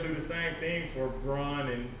think they'll do the same thing for Bron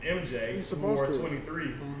and MJ for 23.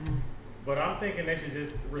 Mm-hmm. But I'm thinking they should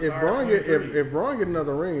just retire 23. If Bron get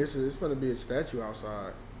another ring, it's going to be a statue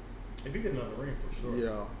outside. If he get another ring, for sure.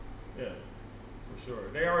 Yeah, for sure.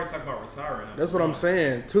 They already talked about retiring. That's what I'm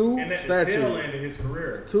saying. 2 and at statue. the tail end of his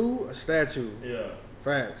career. 2 a statue. Yeah.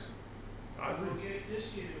 Facts. I agree. Get it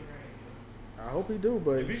this year, right? I hope he do,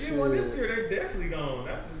 but if he get one this year, they're definitely gone.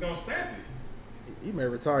 That's just gonna stamp it. He may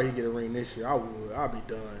retire. He get a ring this year. I would. I'd be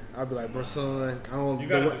done. I'd be like, bro, son, I don't. You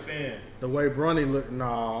gotta defend. The way Bronny look,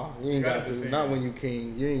 nah, you ain't got to. Defend. Not when you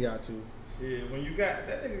king. You ain't got to. Shit, when you got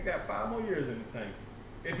that nigga got 5 more years in the tank,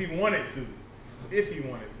 if he wanted to. If he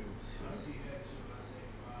wanted to. I see that too. I say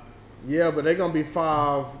 5. Yeah, but they're gonna be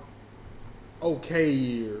 5 okay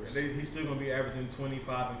years. He's still gonna be averaging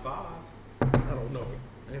 25 and 5. I don't know.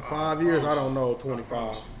 In 5 years, I don't know.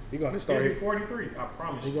 25. He gonna start. He'll be 43. I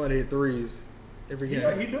promise you. He gonna hit threes every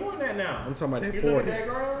game. He doing that now. I'm talking about at He 40. that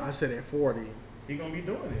ground? I said at 40. He gonna be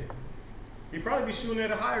doing it. He probably be shooting at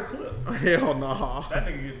a higher clip. Hell nah. That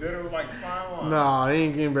nigga get better with like the fine line. Nah, he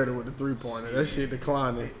ain't getting better with the 3-pointer. That shit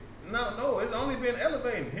declining. No, it's only been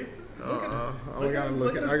elevating. I gotta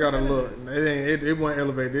look. It won't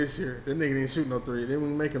elevate this year. That nigga didn't shoot no 3. They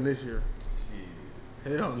wouldn't make him this year.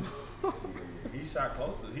 Shit. Hell no. He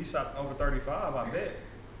shot over 35, I bet.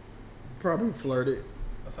 Probably flirted.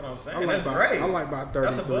 That's what I'm saying. That's great. I like about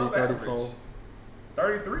 33, 34. Average.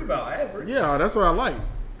 33 about average. Yeah, that's what I like.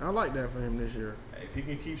 I like that for him this year. Hey, if he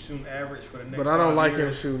can keep shooting average for the next 5 years. But I don't like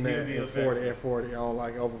him shooting at 40. I don't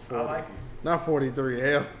like over 40. I like it. Not 43.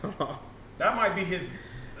 Hell. That might be his.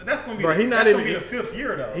 That's gonna be. Bro, that's gonna be the 5th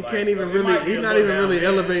year though. He can't even really. He's not even really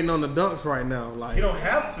elevating on the dunks right now. Like he don't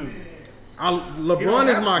have to. LeBron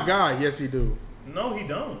is my guy. Yes, he do. No, he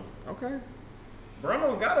don't. Okay. Bron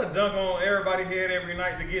don't got to dunk on everybody's head every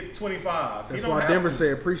night to get 25. That's why Denver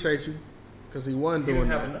said appreciate you, because he wasn't doing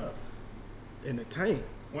that. He didn't have enough in the tank.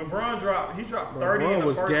 When Bron dropped, he dropped 30 in the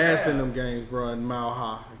first half. Bron was gassed in them games, bro, in Mile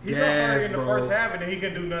High. He dropped 30 in the first half, and then he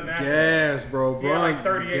couldn't do nothing after. Gas, bro. He had like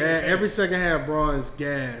 38. Every second half, Bron's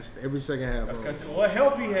gassed. Every second half, That's bro. because what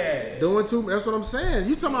help he had. Doing too. That's what I'm saying.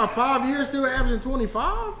 You talking about 5 years still averaging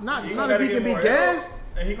 25? Not if he can be gassed.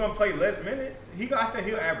 And he gonna play less minutes. I said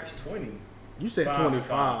he'll average 20. You said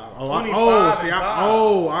 25. I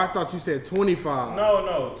thought you said 25.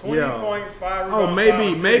 No, 20 points, 5 rebounds. Oh,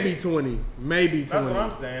 maybe 20. Maybe 20. That's what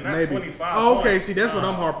I'm saying. Not maybe. 25. Oh, okay. See, that's what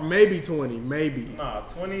I'm harping. Maybe 20. Maybe. Nah,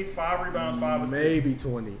 25 rebounds, 5 assists. Maybe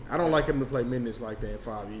 20. I don't like him to play minutes like that in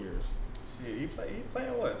 5 years. Shit, he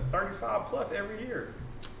playing what? 35 plus every year.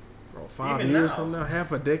 Bro, 5 years now. From now,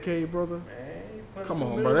 half a decade, brother. Man, come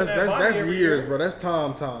on, bro. That's years, bro. That's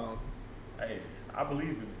time. Hey, I believe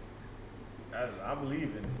in it. I believe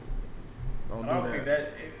in it. I don't think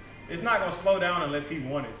that it's not gonna slow down unless he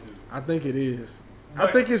wanted to. I think it is.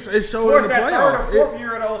 I think it showed in the that playoffs. Third or fourth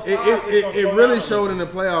year of those it really showed in the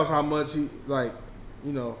playoffs how much he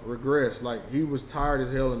regressed. Like he was tired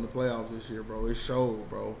as hell in the playoffs this year, bro. It showed,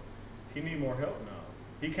 bro. He need more help now.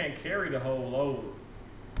 He can't carry the whole load.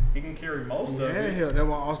 He can carry most of it. Yeah, that's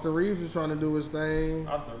why Austin Reeves was trying to do his thing.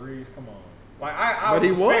 Austin Reeves, come on. Like I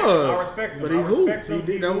respect him. But he hooped. He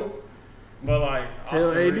did that. But like, tell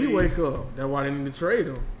Austin AD Reeves, wake up. That's why they need to trade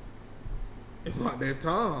him. It's not that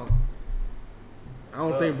time. I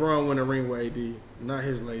don't think Bron win a ring with AD. Not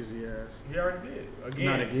his lazy ass. He already did. Again.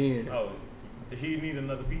 Not again. Oh, he need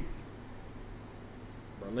another piece.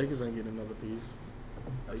 But Lakers ain't getting another piece.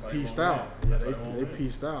 That's they pieced out. Yeah, they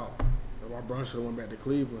pieced out. That's why Bron should have went back to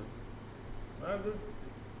Cleveland. Just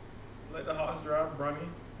let the Hawks drive Bronny.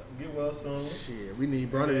 Get well soon. Shit, we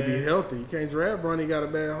need Bronny to be healthy. You can't draft Bronny. Got a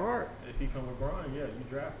bad heart. If he come with Bron, yeah, you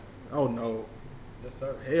draft him. Oh no. Yes,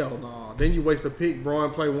 sir. Hell no. Then you waste a pick.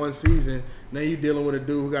 Bron play one season. Now you dealing with a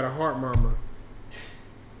dude who got a heart murmur.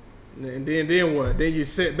 And then what? Then you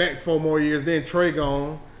sit back 4 more years. Then Trey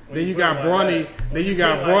gone. Then you got Bronny. Then you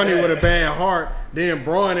got Bronny with a bad heart. Then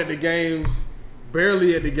Bron at the games,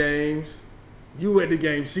 barely at the games. You at the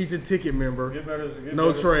game, season ticket member. Get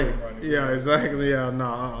no trade. Yeah, exactly. Yeah,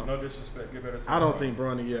 nah. No disrespect. Get better. I don't think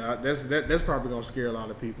Bronny. Yeah, that's probably gonna scare a lot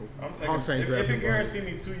of people. I'm taking. Hawks ain't if it guarantee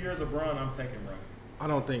me 2 years of Bron, I'm taking Bronny. I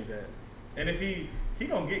don't think that. And if he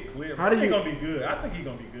gonna get clear, he gonna be good. I think he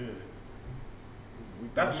gonna be good. We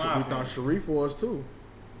thought Sharif was too.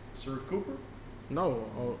 Sharif Cooper?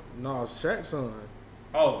 No, Shaq's son.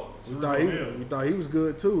 Oh, we thought he was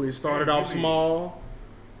good too. It started off small.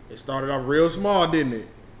 It started off real small, didn't it?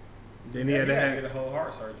 Then he had to get a whole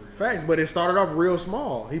heart surgery. Facts, but it started off real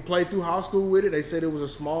small. He played through high school with it. They said it was a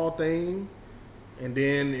small thing, and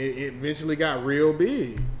then it eventually got real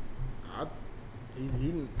big.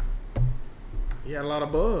 He had a lot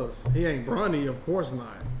of buzz. He ain't Bronny, of course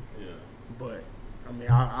not. Yeah. But I mean,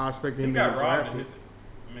 I expect him to get drafted. He got robbed in his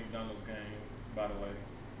McDonald's game, by the way.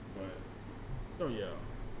 But oh yeah.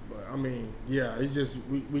 But I mean, yeah. It's just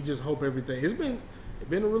we just hope everything. It's been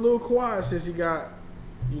a little quiet since he got,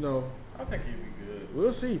 I think he'll be good.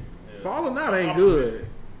 We'll see. Yeah. Falling out ain't good.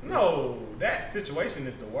 No, that situation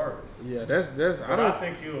is the worst. Yeah, that's. But I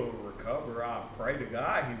think he'll recover. I pray to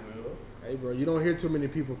God he will. Hey, bro, you don't hear too many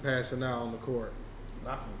people passing out on the court.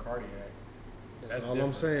 Not from cardiac. That's all different.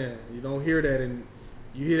 I'm saying. You don't hear that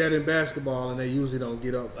you hear that in basketball, and they usually don't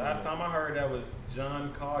get up. Last time I heard that was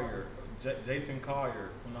John Collier, Jason Collier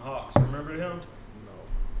from the Hawks. Remember him? No.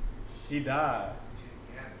 He died.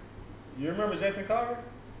 You remember Jason Collier?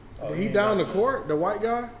 Did he die on the court? The white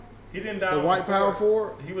guy? He didn't die. The white power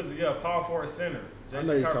forward? He was power forward center.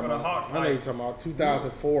 Jason Collier for the Hawks. I know you're talking about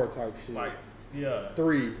 2004 type shit. Like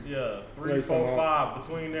 3. Yeah, 3, 4, 5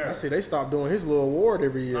 between there. I see they stopped doing his little award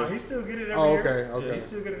every year. No, he still get it every year. Okay. Yeah, he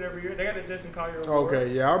still get it every year. They got the Jason Collier award.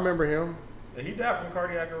 Okay, yeah, I remember him. Yeah, he died from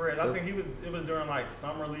cardiac arrest. I think it was during like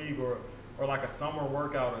summer league or like a summer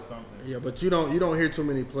workout or something. Yeah, but you don't hear too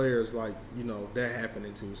many players like, that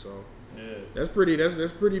happening to, so yeah. That's pretty, I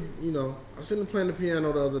seen him playing the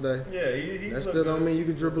piano the other day. Yeah, he that still don't mean you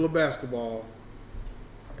can dribble a basketball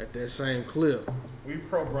at that same clip. We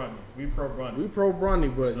pro Bronny. But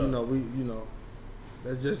so,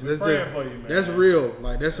 that's for you, man. That's real.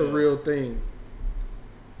 Like that's a real thing.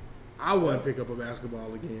 I wouldn't pick up a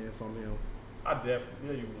basketball again from him. I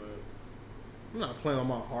definitely, you would. I'm not playing on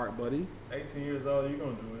my heart, buddy. 18 years old, you're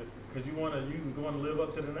gonna do it because you want to live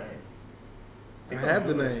up to the name. I have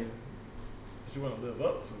the name. But you want to live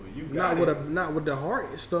up to it. You got not with the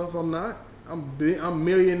heart stuff. I'm not. I'm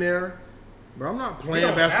millionaire, but I'm not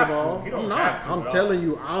playing basketball. I'm not. I'm telling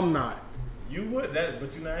you, I'm not. You would that,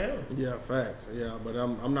 but you're not him. Yeah, facts. Yeah, but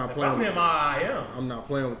I'm not if playing. If I'm him, I am. I'm not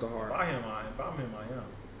playing with the heart. If I'm him, I am.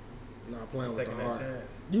 Not playing with the heart.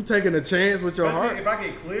 Chance. You taking a chance with your heart? If I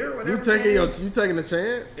get clear, with you taking a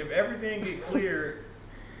chance? If everything get cleared,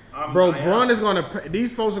 Bron is gonna.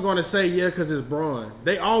 These folks are gonna say yeah because it's Bron.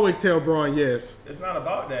 They always tell Bron yes. It's not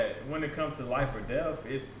about that. When it comes to life or death,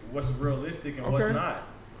 it's what's realistic and what's not.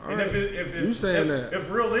 All and right. if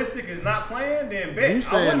realistic is not playing, then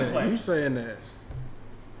bet I wouldn't play. You saying that?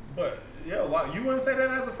 But yeah, you wouldn't say that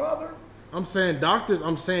as a father. I'm saying doctors.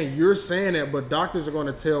 I'm saying you're saying that, but doctors are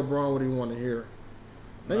gonna tell Bron what he want to hear.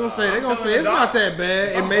 They're gonna say it's not that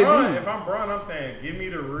bad. It may be. If I'm Bron, I'm saying give me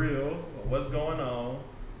the real. What's going on?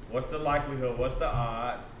 What's the likelihood? What's the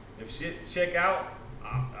odds? If shit check out,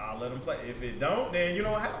 I'll let him play. If it don't, then you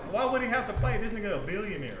know why would he have to play? This nigga a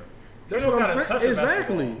billionaire. That's what I'm saying.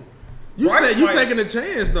 Exactly. You said you taking a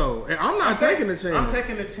chance though, and I'm not taking a chance. I'm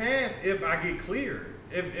taking a chance if I get cleared.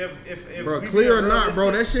 If bro, clear or not,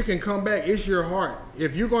 bro, that shit can come back. It's your heart.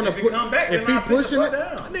 If you're gonna come back, if he pushing it,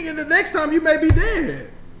 nigga, the next time you may be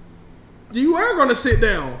dead. You are gonna sit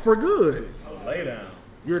down for good. I'll lay down.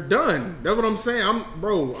 You're done. That's what I'm saying. A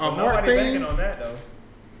heart thing. Banking on that though.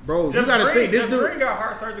 Bro, you gotta think this dude. Green got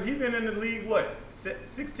heart surgery. He been in the league what,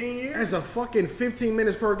 16 years? As a fucking 15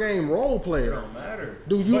 minutes per game role player. It don't matter.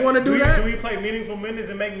 Do you want to do that? Do he play meaningful minutes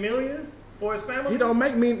and make millions for his family? He don't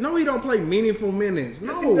make No, he don't play meaningful minutes.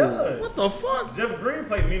 Yes, no, he does. What the fuck? Jeff Green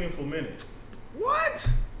played meaningful minutes. What?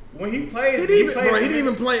 When he plays, he didn't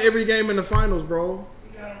even play every game in the finals, bro.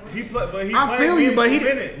 I feel you, but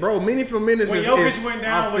meaningful minutes. When Jokic went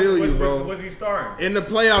down, was he starting? In the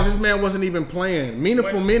playoffs, this man wasn't even playing.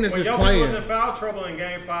 Meaningful minutes is playing. When Jokic was in foul trouble in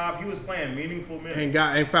Game 5, he was playing meaningful minutes. And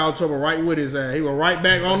got in foul trouble right with his ass. He was right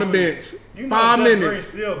back on the bench. 5 Jeff minutes. Green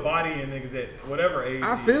still bodying niggas at whatever age.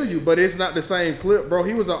 I feel you, but it's not the same clip, bro.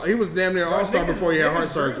 He was damn near all-star before he had heart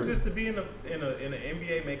surgery. Just to be in the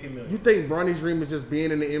NBA making millions. You think Bronny's dream is just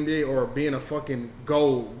being in the NBA or being a fucking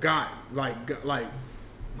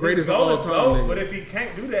greatest of all time? But if he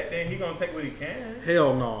can't do that, then he gonna take what he can.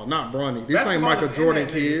 Hell no, not Bronny. This ain't Michael Jordan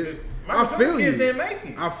kids. I feel you.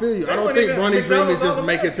 I feel you. I don't think Bronny's dream is just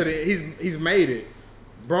make it to the. He's made it.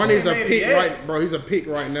 Bronny's a pick right, bro. He's a pick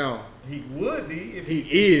right now. He would be if he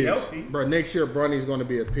is healthy. Bro, next year Bronny's going to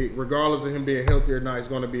be a pick, regardless of him being healthy or not. He's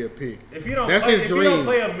going to be a pick. If you don't, that's play, his dream. If you don't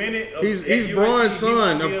play a minute, he's Bron's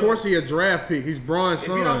son. Of course, he a draft pick. He's Bron's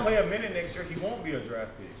son. If you don't play a minute next year, he won't be a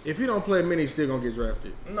draft pick. If he don't play a minute, he's still gonna get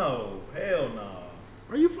drafted. No, hell no.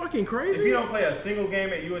 Are you fucking crazy? If he don't play a single game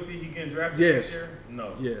at USC, he getting drafted next year.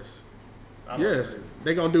 No. Yes. Yes.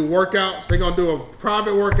 They're gonna do workouts. They're gonna do a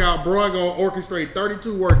private workout. Bron gonna orchestrate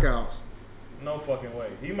 32 workouts. No fucking way.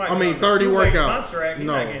 He might. 30 workouts. Contract. He's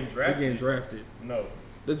not getting drafted. He getting drafted. No.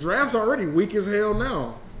 The draft's already weak as hell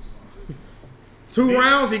now. 2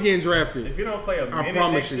 rounds, he getting drafted. If you don't play a minute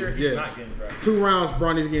next year, he's not getting drafted. 2 rounds,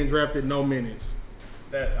 Bronny's getting drafted. No minutes.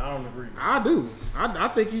 That I don't agree with. I do. I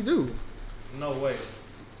think he do. No way.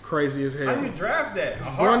 Crazy as hell. How do you draft that? It's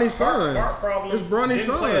Bronny's son. Heart problems. It's Bronny's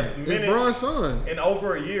son. It's Bron's son. In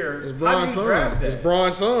over a year. It's Bron's son. It's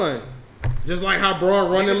Bron's son. Just like how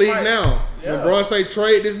Bron run the league now. Yeah. When Bron say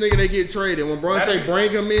trade this nigga, they get traded. When Bron say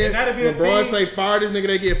bring him in, when Bron say fire this nigga,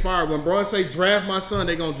 they get fired. When Bron say draft my son,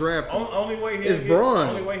 they gonna draft him. Only way he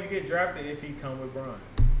get drafted if he come with Bron.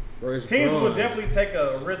 Teams will definitely take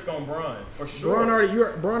a risk on Bron for sure.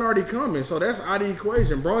 Bron already coming, so that's out of the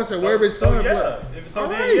equation. Bron said, "Wherever his son."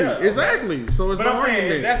 Exactly. So it's no argument.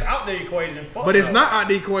 If that's out the equation. But it's not out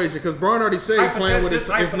the equation because Bron already said he playing with his.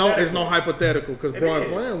 It's no hypothetical because Bron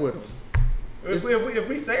playing with him. If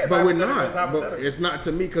we say it's but we're not. But it's not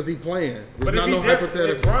to me because he playing. It's not no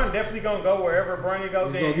hypothetical. If Bron definitely gonna go wherever Bronny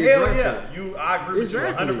goes, then hell yeah, I agree with you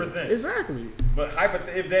 100%. Exactly. But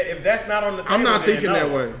if that's not on the table, I'm not thinking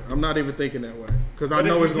that way. I'm not even thinking that way because I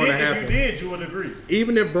know it's going to happen. If you did, you would agree.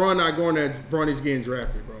 Even if Bron not going there, Bronny's getting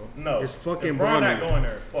drafted, bro. No, it's fucking Bron Bronny. Not going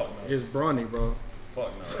there. Fuck no. It's Bronny, bro.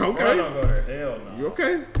 Fuck no. Okay. Bron don't go there. Hell no. You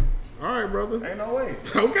okay? All right, brother. Ain't no way.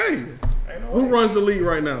 Okay. Ain't no way. Who runs the league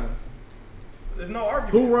right now? There's no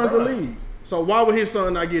argument. Who runs the league? So why would his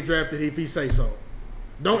son not get drafted if he say so?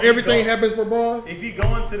 Don't everything happens for Bron? If he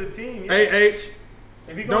going to the team, yes.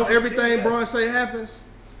 If he don't everything Bron say happens?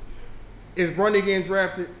 Is Bronny getting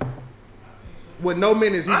drafted? With no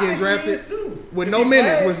minutes, he getting drafted? With no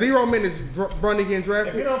minutes, with 0 minutes, Bronny getting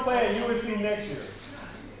drafted? If he don't play at USC next year.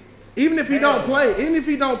 Even if he don't play,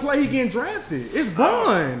 he getting drafted. It's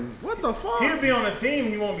Bron. What the fuck? He'll be on a team,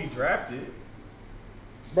 he won't be drafted.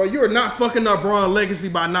 Bro, you are not fucking up Bron's legacy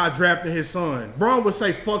by not drafting his son. Bron would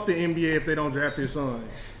say fuck the NBA if they don't draft his son.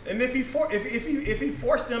 And if he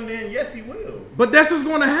forced them, then yes, he will. But that's what's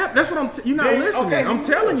going to happen. That's what you're not listening. Okay, I'm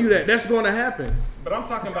telling you that's going to happen. But I'm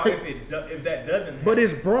talking about if that doesn't happen. But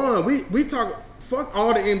it's Bron. We talk fuck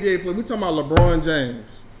all the NBA players. We talking about LeBron James.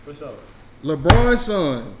 For sure. LeBron's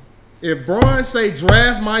son. If Bron say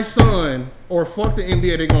draft my son or fuck the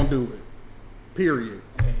NBA, they gonna do it. Period.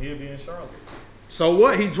 And he'll be in Charlotte. So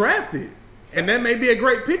what? He drafted. And that may be a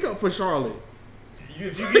great pickup for Charlotte.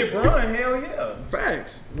 If you get Bron, hell yeah.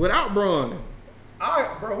 Facts. Without Bron.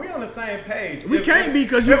 Bro, we on the same page. We can't be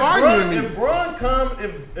because you're arguing me. If Bron comes,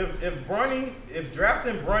 if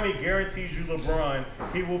drafting Bronny guarantees you LeBron,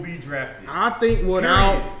 he will be drafted. I think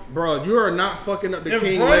bro, you are not fucking up the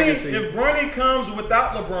King legacy. If Bronny comes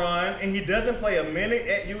without LeBron and he doesn't play a minute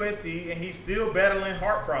at USC and he's still battling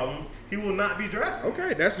heart problems, he will not be drafted.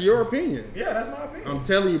 Okay, that's your opinion. Yeah, that's my opinion. I'm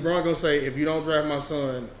telling you, Bron gonna say, if you don't draft my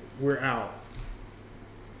son, we're out.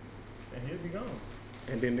 And he'll be gone.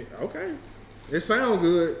 And then, okay. It sounds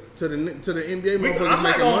good to the NBA motherfuckers I'm not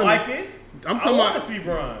making gonna money. like it. I'm talking I want about to see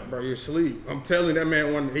Bron. Bro, you're asleep. I'm telling you, that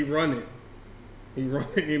man he run it. He run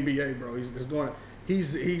the NBA, bro. He's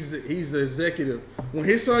the executive. When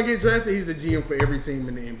his son get drafted, he's the GM for every team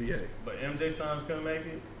in the NBA. But MJ son's gonna make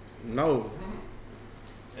it? No.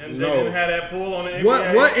 MJ didn't have that pull on the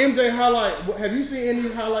NBA. What MJ highlight? Have you seen any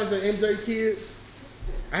highlights of MJ kids?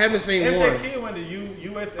 I haven't seen one. MJ kid went to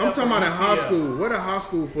USF. I'm talking about in high school. What a high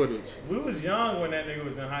school footage? We was young when that nigga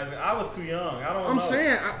was in high school. I was too young. I don't know. I'm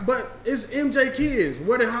saying, but it's MJ kids.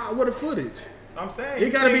 What a footage? I'm saying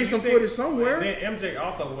it got to be some footage somewhere. And then MJ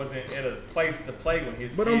also wasn't at a place to play when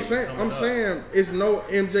his. But kids I'm saying it's no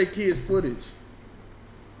MJ kids footage.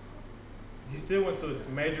 He still went to a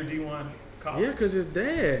major D1 college. Yeah, because his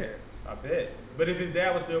dad. I bet. But if his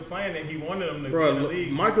dad was still playing, then he wanted him to be in the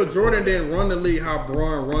league. Michael Jordan didn't run the league how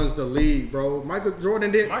Bron runs the league, bro. Michael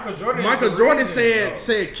Jordan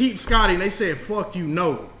said keep Scotty, and they said fuck you,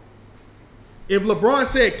 no. If LeBron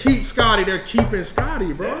said keep Scotty, they're keeping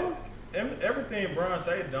Scotty, bro. Everything Bron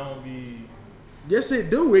said don't be. Yes, it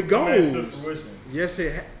do. It goes. To fruition. Yes,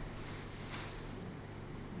 it.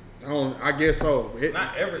 I guess so.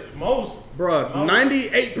 Most, bro.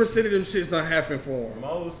 98% of them shits not happen for him.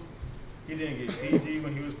 Most. He didn't get PG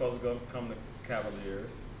when he was supposed to come to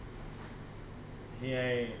Cavaliers. He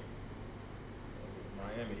ain't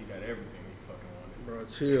Miami. He got everything he fucking wanted. Bro,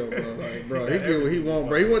 chill, bro. Like, bro, he did what he want,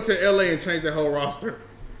 bro. He went to LA and changed the whole roster,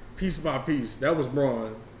 piece by piece. That was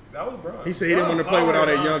Bron. That was Bron. He said he didn't want to play with all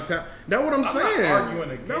that young talent. That's what I'm saying. Not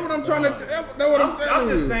arguing against that's what I'm trying to tell. That's what I'm telling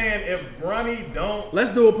you. I'm just saying, if Bronny don't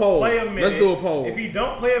let's do a poll. Play a minute. Let's do a poll. If he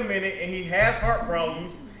don't play a minute and he has heart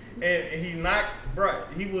problems and he's not, bro,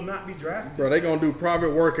 he will not be drafted. Bro, they gonna do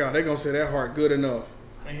private workout. They gonna say that heart good enough.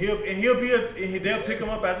 And they'll pick him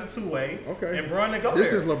up as a two-way. Okay. And Bron to go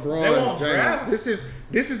this there. Is LeBron they won't James. Draft.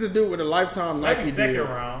 This is the dude with a lifetime Nike maybe second deal.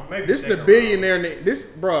 round. Maybe this is the billionaire.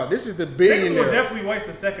 This is the billionaire. Niggas will definitely waste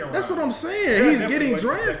the second round. That's what I'm saying. He's getting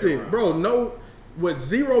drafted, bro. No, with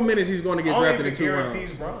 0 minutes, he's going to get drafted in 2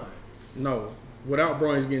 rounds. Bron. No, without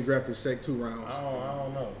Bron, he's getting drafted 2 rounds. I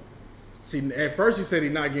don't know. See, at first you said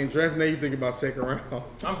he's not getting drafted. Now you think about second round.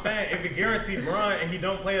 I'm saying if it guaranteed Bron and he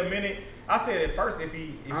don't play a minute. I said at first if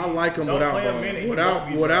he like him don't without play Bron. a minute,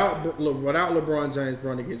 without LeBron James,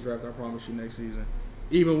 Bronny get drafted. I promise you next season,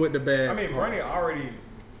 even with the bad. I mean, Bronny already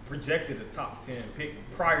projected a top 10 pick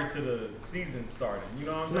prior to the season starting. You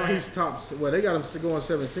know what I'm saying? No, he's top. Well, they got him going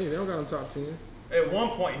 17. They don't got him top 10. At one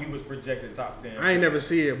point, he was projected top 10. I ain't never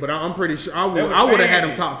see it, but I'm pretty sure I would have had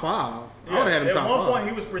him top 5. Yeah, I would have had him top 5. At one point,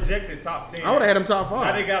 he was projected top 10. I would have had him top 5.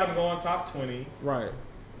 Now they got him going top 20. Right.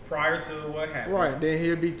 Prior to what happened. Right. Then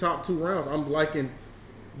he'll be top 2 rounds. I'm liking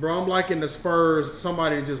the Spurs.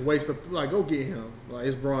 Somebody to just waste go get him. Like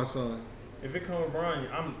it's Bron's son. If it comes with Bron,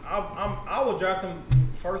 I will draft him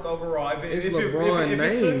first overall. If it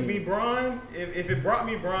took me Bron, if it brought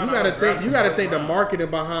me Bron, you gotta think the marketing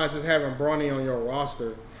behind just having Bronny on your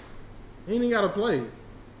roster. He ain't gotta play.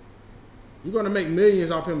 You're gonna make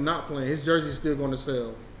millions off him not playing. His jersey's still gonna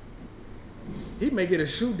sell. He may get a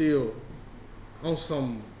shoe deal on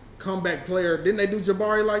some comeback player. Didn't they do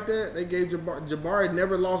Jabari like that? They gave Jabari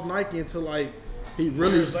never lost Nike until he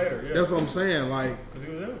really. Years later, yeah. That's what I'm saying. Because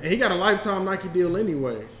he was in. And he got a lifetime Nike deal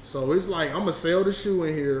anyway. So it's I'm gonna sell the shoe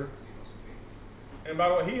in here. And by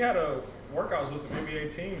the way, he had workouts with some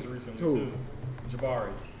NBA teams recently too.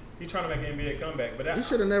 Jabari. He's trying to make an NBA comeback, but he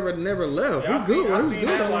should have never left. Yeah, He's good. I seen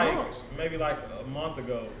that Hawks. maybe a month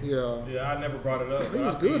ago. Yeah. Yeah, I never brought it up. He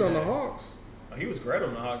was good on the Hawks. He was great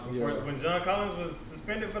on the Hawks before when John Collins was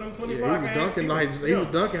suspended for them 25 he was games. dunking he was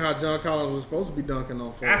dunking how John Collins was supposed to be dunking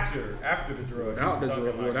on folks. After the drugs.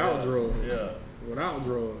 Without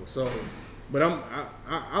drugs. So, but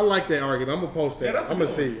I like that argument. I'm gonna post that. I'm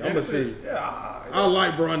gonna see. Yeah, I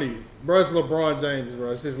like Bronny. Bro, it's LeBron James,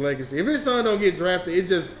 bro. It's his legacy. If his son don't get drafted, it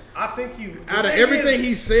just I think he out of everything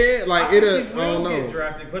he said, like I don't know. Get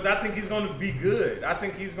drafted, but I think he's gonna be good. I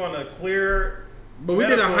think he's gonna clear. But we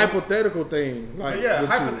did a hypothetical thing. Like,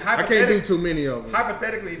 I can't do too many of them.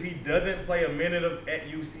 Hypothetically, if he doesn't play a minute at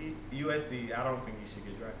USC, I don't think he should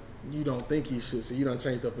get drafted. You don't think he should, so you done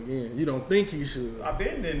changed up again. You don't think he should.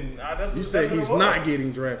 You said he's not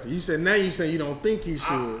getting drafted. You said now you saying you don't think he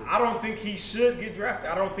should. I don't think he should get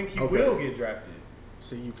drafted. I don't think he will get drafted.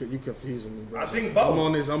 See, you confusing me, bro. I think both.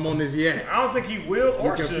 I'm on this yak. I don't think he will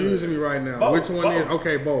or should. You're confusing me right now. Both. Which one is?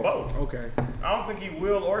 Okay, both. Okay. I don't think he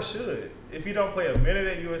will or should. If he don't play a minute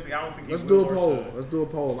at USC, I don't think he Let's will do a poll. Let's do a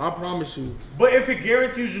poll. I promise you. But if it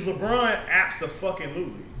guarantees you LeBron,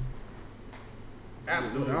 absolutely.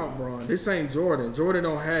 Absolutely. Without Bron. This ain't Jordan. Jordan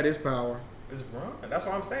don't have this power. It's Bron. That's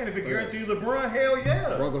what I'm saying. If it guarantees you LeBron, hell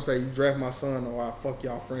yeah. Bron gonna say, you draft my son or I'll fuck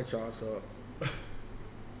y'all franchise up.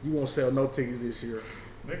 You won't sell no tickets this year.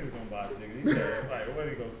 Niggas gonna buy tickets. He said, like, what are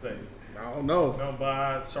you gonna say? I don't know. Don't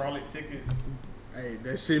buy Charlotte tickets. Hey,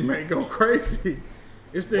 that shit may go crazy.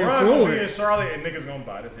 It's the Bron influence. gonna be in Charlotte and niggas gonna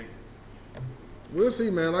buy the tickets. We'll see,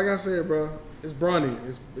 man. Like I said, bro, it's Bronny.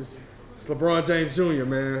 It's LeBron James Jr.,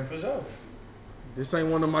 man. For sure. This ain't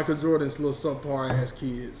one of Michael Jordan's little subpar ass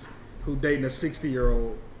kids who dating a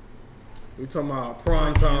 60-year-old. We talking about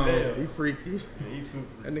prime time. He freaky. Yeah, he too.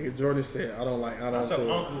 That nigga Jordan said, I don't Not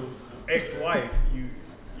your uncle, ex-wife.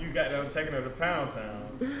 You got them taking her to Pound Town.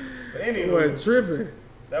 But anyway, boy, tripping.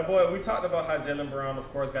 That boy, we talked about how Jaylen Brown,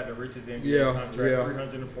 of course, got the richest NBA contract,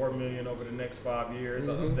 $304 million over the next 5 years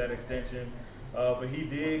of that extension. But he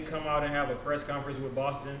did come out and have a press conference with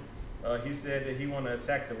Boston. He said that he want to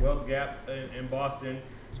attack the wealth gap in Boston.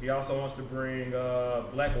 He also wants to bring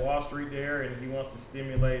Black Wall Street there, and he wants to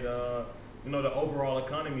stimulate, the overall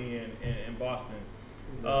economy in Boston.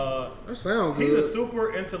 That sounds good. He's a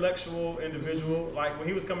super intellectual individual. Like when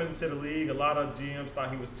he was coming into the league, a lot of GMs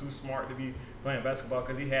thought he was too smart to be playing basketball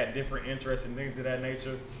because he had different interests and things of that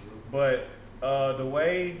nature. But the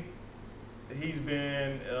way he's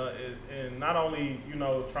been in not only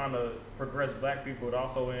trying to progress black people, but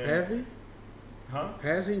also in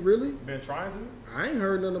Has he really been trying to? I ain't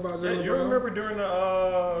heard nothing about Jaylen Brown. You remember during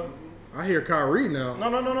the I hear Kyrie now.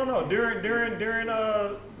 No. During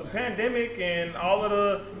the pandemic and all of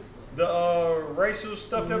the racial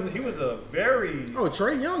stuff, he was a very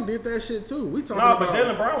Trae Young did that shit too. We talking about but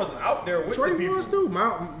Jaylen Brown was out there with Trae the people. was too.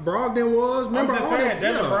 Brogdon was. Remember I'm just saying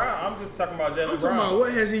Jaylen Brown. I'm just talking about Jaylen Brown. I'm talking about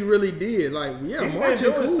what has he really did? Like he's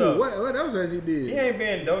marching cool. Stuff. What else has he did? He ain't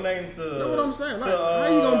been donating to. Know what I'm saying? Like, how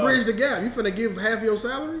you gonna bridge the gap? You finna give half your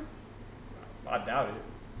salary? I doubt it.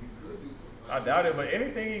 But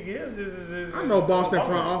anything he gives is I know Boston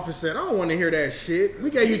front office said, I don't want to hear that shit. We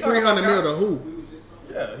gave you $300 million to who?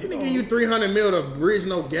 Yeah, he didn't give you $300 million to bridge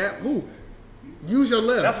no gap. Who? Use your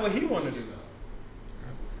left. That's what he wanted to do.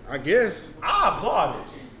 I guess. I applaud it.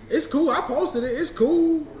 It's cool. I posted it. It's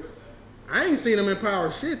cool. I ain't seen him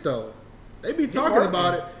empower shit though. They be talking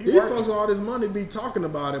about it. These folks with all this money be talking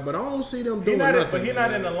about it, but I don't see them doing nothing. But he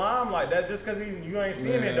not in the limelight. That just because you ain't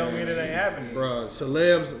seeing it don't mean it ain't happening. Bro,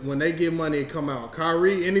 celebs, when they get money, it come out.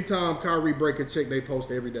 Kyrie, anytime Kyrie break a check, they post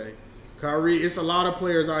every day. Kyrie, it's a lot of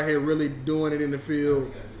players out here really doing it in the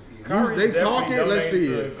field. Kyrie, they talking, let's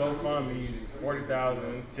see it. GoFundMe,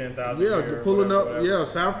 40,000, 10,000. Yeah, pulling up. Whatever. Yeah,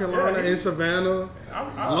 South Carolina and Savannah,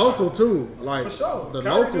 local too. Like for sure, the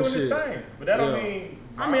Kyrie local doing shit. His thing, but that don't mean.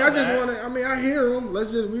 I hear him.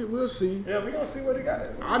 Let's just we'll see. Yeah, we gonna see what he got.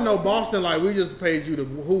 I know Boston. Like we just paid you to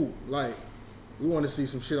hoop. Like we want to see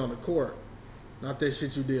some shit on the court, not that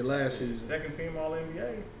shit you did last season. Second team All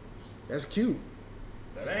NBA. That's cute.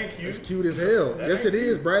 That ain't cute. That's cute as hell. Yes, it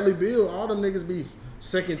is. Bradley Beal. All them niggas be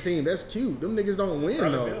second team. That's cute. Them niggas don't win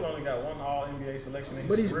though. Bradley Beal only got one All NBA selection.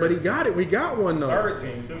 But he got it. We got one though. Third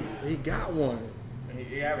team too. He got one.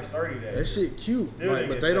 He averaged 30 days. That shit cute. Like,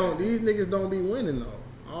 but they don't. These niggas don't be winning though.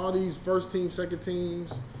 All these first team, second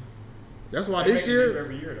teams. That's why this year,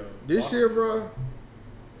 every year though. This year, bro,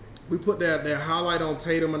 we put that highlight on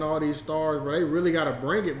Tatum and all these stars, bro. They really got to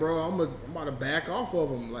bring it, bro. I'm about to back off of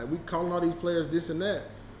them. Like we calling all these players this and that.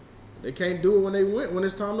 They can't do it when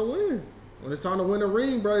it's time to win. When it's time to win a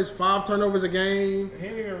ring, bro, it's 5 turnovers a game. He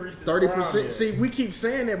ain't even reached his 30%. prime See, we keep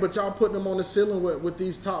saying that, but y'all putting him on the ceiling with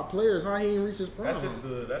these top players. How he ain't reached his prime?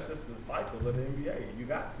 That's just the cycle of the NBA. You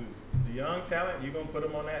got to. The young talent, you're gonna put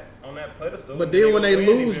them on that pedestal. But then when they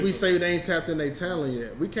lose, we say they ain't tapped in their talent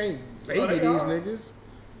yet. We can't baby these niggas.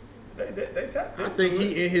 They tapped into I think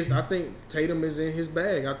he it. in his. I think Tatum is in his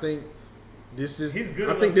bag. I think this is. He's good.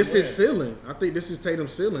 I think this is ceiling. I think this is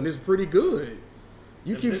Tatum's ceiling. It's pretty good.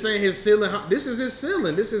 You keep saying his ceiling. This is his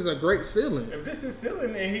ceiling. This is a great ceiling. If this is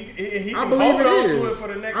ceiling and he I can believe hold it on is. to it for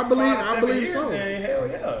the next I believe 5 to 7 years, so. then hell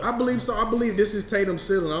yeah. I believe so. I believe this is Tatum's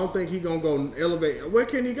ceiling. I don't think he gonna go elevate. Where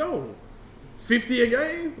can he go? 50 a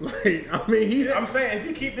game? Like, I mean, I'm saying if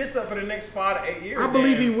he keep this up for the next 5 to 8 years, I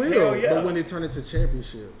believe he will. Hell yeah. But when it turn into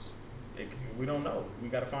championships, we don't know. We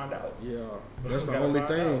got to find out. yeah, that's the only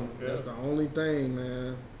thing. Yeah. That's the only thing,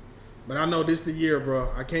 man. But I know this the year,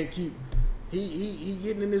 bro. I can't keep. He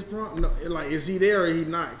getting in his prime. No, like, is he there or he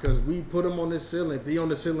not? Because we put him on this ceiling. If he on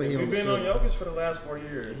the ceiling, he on the ceiling. We've been on Jokic for the last 4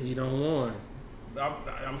 years. He don't want.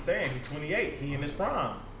 I'm saying he's 28. He in his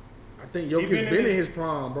prime. I think Jokic been in his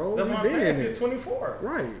prime, bro. That's what I'm saying. Since 24.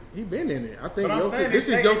 Right. He been in it. I think Jokic. This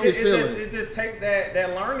is Jokic's ceiling. It's just take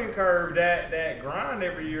that learning curve, that grind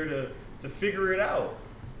every year to figure it out.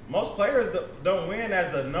 Most players don't win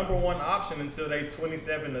as the number one option until they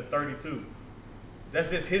 27 to 32. That's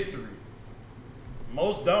just history.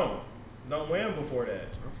 Most don't win before that.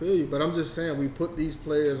 I feel you, but I'm just saying we put these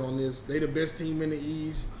players on this. They the best team in the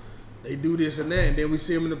East. They do this and that, and then we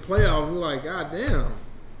see them in the playoffs. We're like, God damn.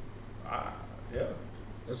 Yeah.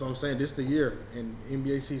 That's what I'm saying. This the year, and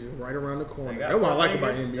NBA season right around the corner. That's what I like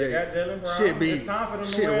about NBA. They got Jalen Brown. Shit, it's time for them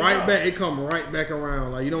to win right out. back. It come right back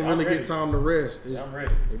around. Like, you don't really get time to rest. I'm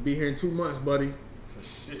ready. It be here in 2 months, buddy.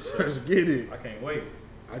 For shit. Let's get it. I can't wait.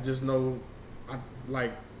 I just know,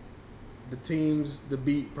 the teams to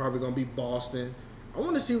beat probably gonna be Boston. I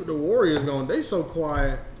want to see what the Warriors going. They so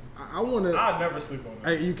quiet. I want to. I'll never sleep on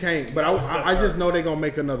them. You can't. But I just know they're gonna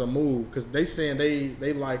make another move because they saying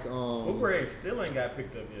they like. Hooper still ain't got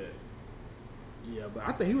picked up yet. Yeah, but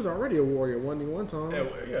I think he was already a Warrior, wasn't he? One time.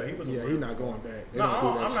 Yeah, he was. Yeah, he's not going back. No,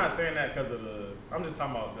 I'm not saying that because of the. I'm just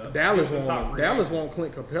talking about the Dallas. Dallas want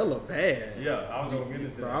Clint Capella bad. Yeah, I was gonna get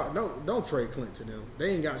into that. Don't trade Clint to them.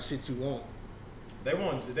 They ain't got shit you want. They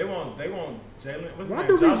want Jalen. What's his Why name?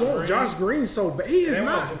 do we Josh want Green? Josh Green so bad? He is they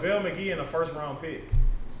not. want JaVale McGee in a first round pick.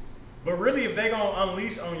 But really, if they gonna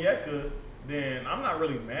unleash Onyeka, then I'm not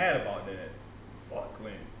really mad about that. Fuck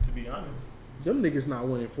Clint, to be honest. Them niggas not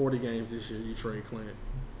winning 40 games this year. You trade Clint.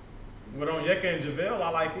 With Onyeka and JaVale, I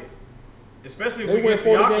like it. Especially if They we win get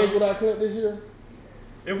 40 Siakam. games without Clint this year.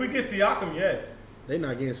 If we get Siakam, yes. They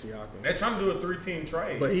not getting Siakam. They're trying to do a 3-team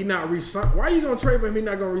trade. But he not resign. Why you gonna trade for him? He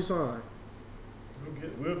not gonna resign.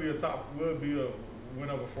 We'll be a win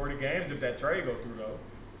over 40 games if that trade go through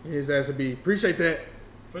though. His ass to be appreciate that.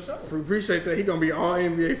 For sure. Appreciate that. He gonna be all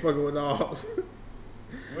NBA fucking with dogs.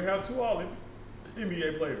 We have 2 all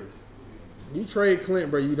NBA players. You trade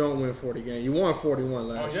Clint, bro. You don't win 40 games. You won 41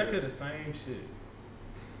 last year. Onyeka the same shit.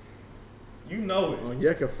 You know it.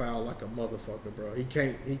 Onyeka foul like a motherfucker, bro. He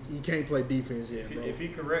can't play defense yet, bro. If he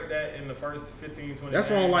correct that in the first 15, 20 That's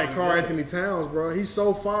why I don't like Karl good. Anthony Towns, bro. He's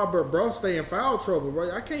so far, but bro, stay in foul trouble,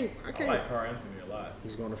 bro. I can't. I like Karl Anthony a lot.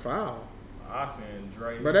 He's gonna foul. I send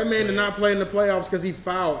Dre. But that man did not play in the playoffs because he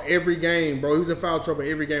fouled every game, bro. He was in foul trouble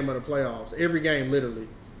every game of the playoffs. Every game, literally.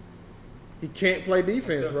 He can't play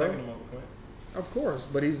defense, still bro. taking him over Clint. Of course,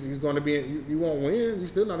 but he's going to be. You won't win. You're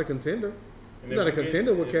still not a contender. You're not a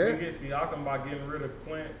contender with Cat. If we get Siakam by getting rid of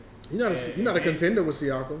Clint, You're not a contender with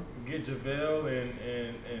Siakam. Get JaVale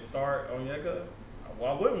and start Onyeka.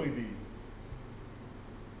 Why wouldn't we be?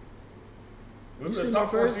 We'll be a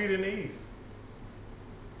top 4 seed in the East.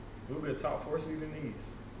 We'll be a top 4 seed in the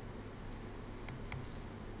East.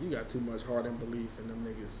 You got too much heart and belief in them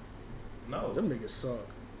niggas. No, Them niggas suck.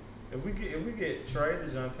 if we get Trey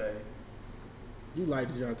DeJounte, You like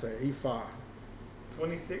DeJounte. He fire.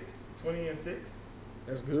 20 and 6.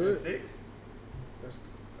 That's good. 6. That's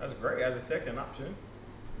That's great as a second option.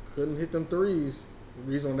 couldn't hit them threes.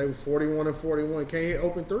 The reason they were 41 and 41 can't hit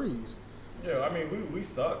open threes. Yeah, I mean we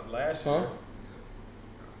sucked last year.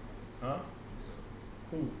 Huh?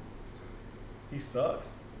 Who? He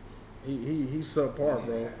sucks. He's subpar,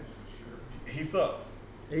 bro. He sucks.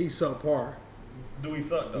 He's subpar. Do he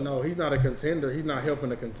suck though? No, he's not a contender. He's not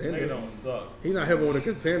helping a They contender. don't suck. He's not helping with a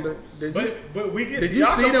contender. But we get Did you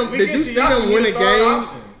Siakam- see them? we Did get you see Siakam, them he win the a third game?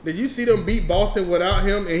 option. Did you see them beat Boston without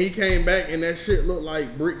him, and he came back and that shit looked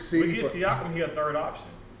like Brick City? We get Siakam, he a third option.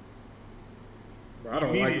 Bro, I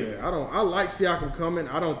don't like that. I like Siakam coming.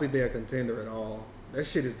 I don't think they're a contender at all. That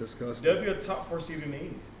shit is disgusting. They'll be a top 4 seed in the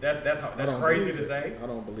East. That's crazy to say. I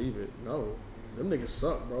don't believe it. No, them niggas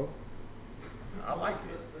suck, bro. I like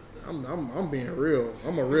it. I'm being real.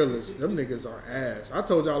 I'm a realist. Them niggas are ass. I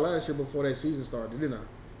told y'all last year before that season started, didn't I?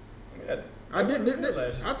 Yeah, I did.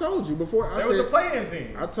 I told you before. I said was a play-in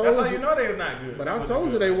team. I told That's you, how you know they were not good. But I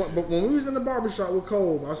told you they weren't. But when we was in the barbershop with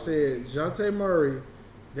Cole, I said Dejounte Murray,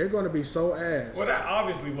 they're going to be so ass. Well, that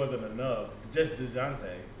obviously wasn't enough. Just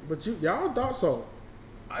Dejounte. But y'all thought so.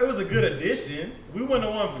 It was a good addition. We wouldn't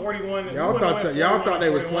have won 41. Y'all thought they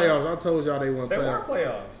was playoffs. I told y'all they weren't playoffs. They playoffs. were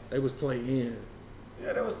playoffs. They was play-in.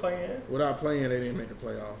 Yeah, they was play-in. Without play-in, they didn't make the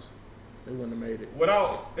playoffs. They wouldn't have made it.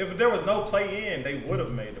 If there was no play-in, they would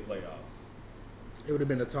have made the playoffs. It would have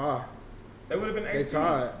been a tie. They would have been 8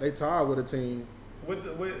 seed. They tied with a team. With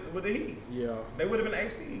the Heat. Yeah. They would have been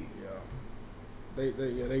 8 seed. Yeah.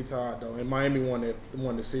 They tied though, and Miami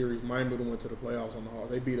won the series. Miami would have went to the playoffs on the Hawks.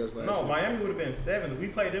 They beat us last year. No, Miami would have been 7th. We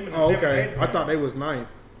played them in the 7th. Okay. I thought they was 9th.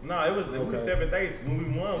 No, it was 7th, 8th. When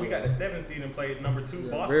we won, we got the 7th seed and played number 2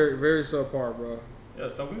 Boston. Very, very subpar, bro. Yeah,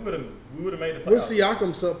 so we would have made the playoffs. With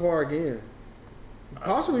Siakam subpar again.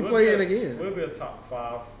 Possibly play in again. We'll be a top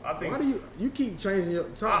 5. I think. Why do you keep changing your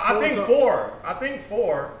top? I think 4. I think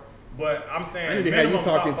 4. But I'm saying I need to have you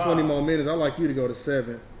talking 20 more minutes. I'd like you to go to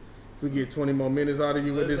 7. If we get 20 more minutes out of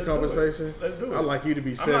you with this conversation, let's do it. I'd like you to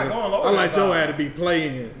be 7. I'm not going lower. I'd like your ass to be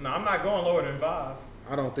playing. No, I'm not going lower than 5.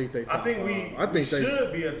 I don't think they. I think we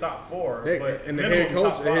should be a top 4. And the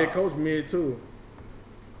head coach mid too.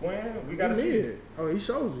 Quinn, we gotta see it. Oh, he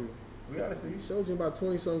showed you. We gotta see. He showed you about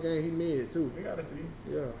 20-some games. He mid too. We gotta see.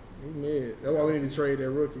 Yeah, he mid. That's why we need to trade that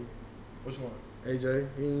rookie. Which one? AJ.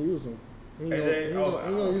 He didn't use him. He ain't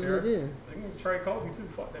gonna use him again. They can trade Kobe too.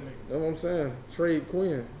 Fuck that nigga. That's what I'm saying. Trade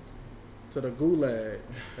Quinn to the gulag.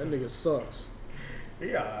 That nigga sucks.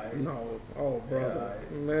 He alright. No. Oh, brother.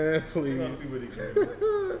 Man, please. We gonna see what he can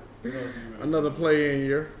do. Another play in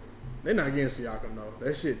year. They're not getting Siakam though.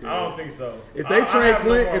 That shit. I don't think so. If they trade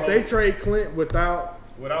Clint, they trade Clint without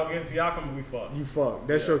getting Siakam, we fuck. You fuck.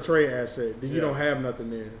 That's your trade asset. Then you don't have nothing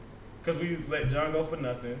then. Because we let John go for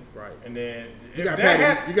nothing. Right. And then you got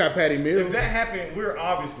Patty Mills. If that happened, we're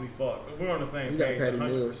obviously fucked. We're on the same page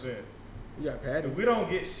 100%. You got Patty. If we don't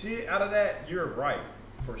get shit out of that, you're right.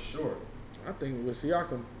 For sure. I think with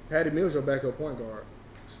Siakam, Patty Mills your backup point guard.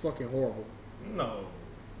 It's fucking horrible. No.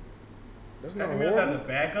 That's not horrible. Patty Mills as a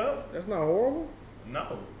backup? That's not horrible? No.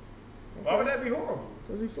 Okay. Why would that be horrible?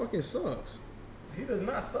 Because he fucking sucks. He does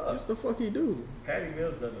not suck. What's the fuck he do? Patty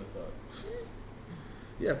Mills doesn't suck.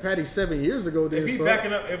 Yeah, Patty 7 years ago didn't suck.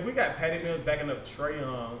 If we got Patty Mills backing up Trae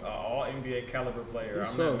Young, an all NBA caliber player,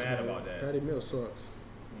 I'm not mad about that. Patty Mills sucks.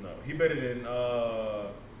 No, he better than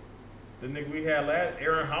the nigga we had last,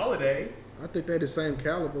 Aaron Holiday. I think they're the same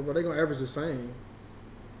caliber, but they're gonna average the same.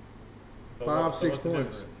 So 5-6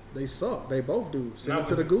 points. They suck. They both do. Send it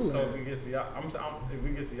to the gulag. So if we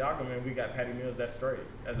get Siakam and we got Patty Mills, that's straight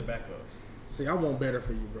as a backup. See, I want better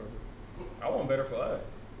for you, brother. I want better for us.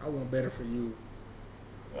 I want better for you.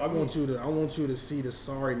 Well, I want you to see the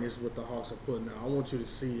sorriness what the Hawks are putting out. I want you to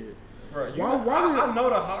see it. Bro, I know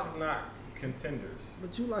the Hawks not contenders.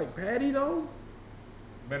 But you like Patty though?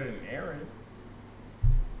 Better than Aaron.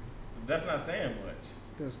 That's not saying much.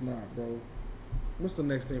 That's not, bro. What's the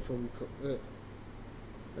next thing before we cook?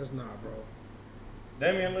 That's not, bro.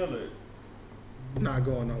 Damian Lillard. Not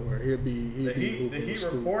going nowhere. The Heat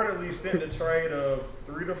reportedly sent a trade of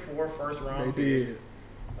 3 to 4 first round picks.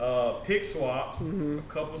 Pick swaps, a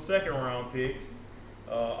couple second round picks,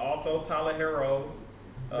 also Tyler Hero,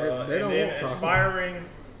 and then aspiring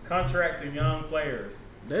contracts and young players.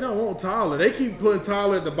 They don't want Tyler. They keep putting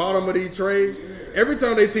Tyler at the bottom of these trades. Every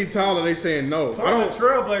time they see Tyler, they saying no.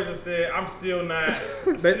 Trailblazers said, "I'm still not."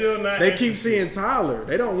 They keep seeing Tyler.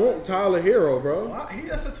 They don't want Tyler Hero, bro. Well,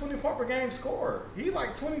 that's a 20-point per game scorer. He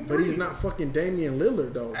like 23. But he's not fucking Damian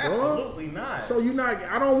Lillard though, bro. Absolutely not. So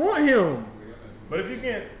I don't want him. But if you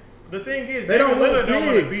can, the thing is, they don't want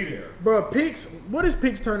to be there. Bro, Picks. What is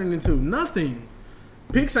Picks turning into? Nothing.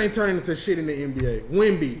 Picks ain't turning into shit in the NBA.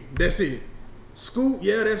 Wemby, that's it. Scoot,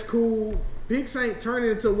 yeah, that's cool. Picks ain't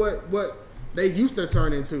turning into what they used to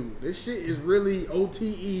turn into. This shit is really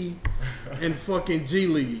OTE and fucking G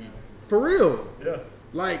League. For real. Yeah.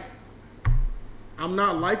 Like, I'm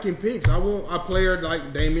not liking Picks. I want a player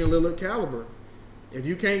like Damian Lillard caliber. If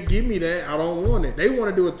you can't give me that, I don't want it. They want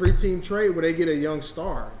to do a 3-team trade where they get a young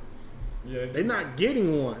star. Yeah. They're not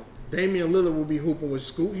getting one. Damian Lillard will be hooping with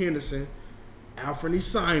Scoot Henderson, Anthony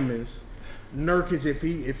Simons, Nurkic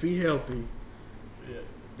if he healthy. Yeah.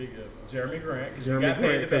 Big if. Jeremy Grant, because he got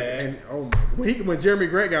paid the bag. And when Jeremy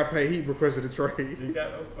Grant got paid, he requested a trade. He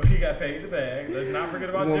got paid the bag. Let's not forget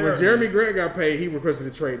about Jeremy. When Jeremy Grant got paid, he requested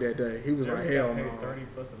a trade that day. He was Jeremy like, hell no. no. 30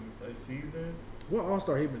 plus a season. What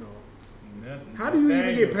All-Star he been on? Nothing. How do you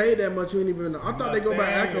even get paid that much? You ain't even know. I thought they go by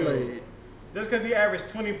accolade. Just because he averaged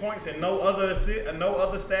 20 points and no other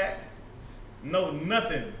stats, no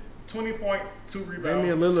nothing. 20 points, 2 rebounds.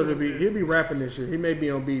 Damian Lillard he'll be rapping this year. He may be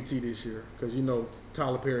on BET this year because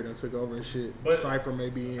Tyler Perry done took over and shit. But Cypher may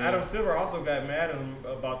be in. Adam Silver also got mad at him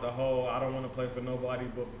about the whole I don't want to play for nobody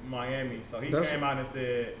but Miami. So he came out and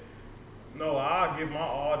said, "No, I'll give my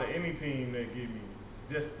all to any team that give me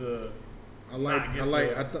just to." I like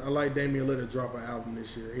Damian Lillard to drop an album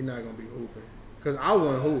this year. He's not gonna be hooping because I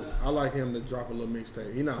want hoop. I like him to drop a little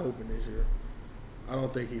mixtape. He's not hooping this year. I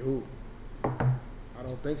don't think he hoop. I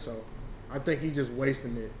don't think so. I think he's just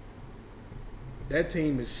wasting it. That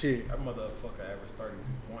team is shit. That motherfucker averaged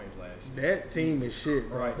 32 points last year. That team is shit,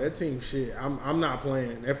 bro. Right. That team shit. I'm not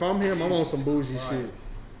playing. If I'm him, I'm on some bougie shit.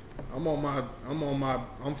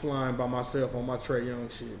 I'm flying by myself on my Trae Young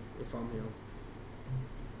shit. If I'm him,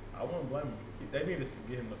 I wouldn't blame him. They need to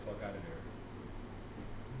get him the fuck out of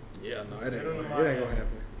there. Yeah, no, it ain't gonna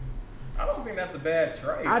happen. I don't think that's a bad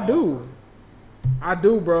trade. I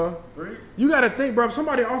do, bro. 3? You got to think, bro. If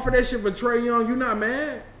somebody offered that shit for Trae Young, you not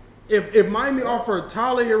mad? If Miami offered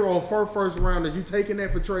Tyler Hero for first round, is you taking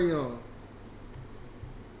that for Trae Young?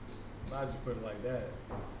 Why'd you put it like that?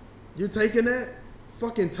 You taking that?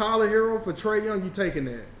 Fucking Tyler Hero for Trae Young, you taking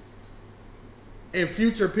that? And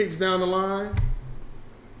future picks down the line?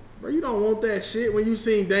 Bro, you don't want that shit when you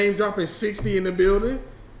seen Dame dropping 60 in the building.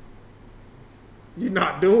 You're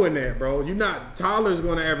not doing that, bro. Tyler's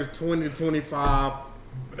going to average 20 to 25.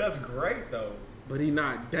 But that's great, though. But he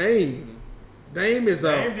not Dame. Dame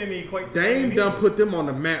didn't equate to Dame done put them on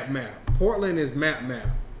the map. Portland is map.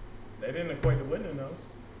 They didn't equate to winning, though.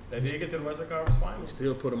 They did get to the Western Conference Finals. He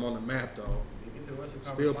still put them on the map, though. They get to the Western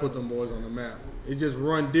Conference Finals. Put them boys on the map. It just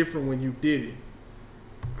run different when you did it.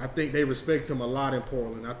 I think they respect him a lot in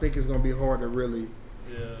Portland. I think it's going to be hard to really.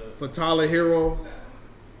 Yeah. For Tyler Hero,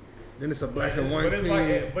 then it's a black and white team.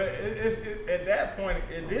 It's at that point,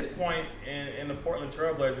 at this point in the Portland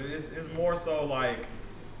Trailblazers, it's more so like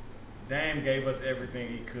Dame gave us everything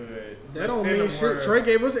he could. That don't mean shit. Trae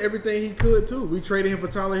gave us everything he could too. We traded him for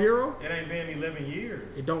Tyler Hero. It ain't been 11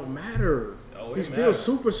 years. It don't matter. Oh, He's still a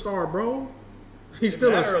superstar, bro. He's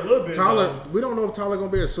still a little bit. Tyler. We don't know if Tyler gonna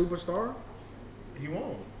be a superstar. He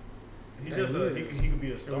won't. He could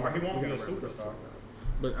be a star. He won't be a superstar.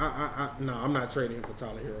 But I'm not trading him for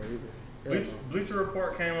Tyler Hero either. Bleacher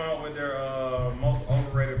Report came out with their most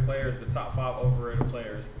overrated players, the top 5 overrated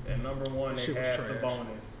players, and number 1 they had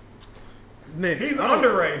Sabonis. Next, he's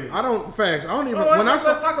underrated. Facts. I don't even. Let's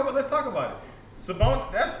talk about it.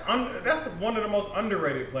 Sabonis, that's one of the most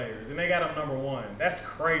underrated players, and they got him number 1. That's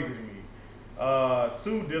crazy to me.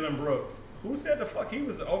 2, Dylan Brooks. Who said the fuck he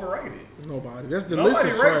was overrated? Nobody. List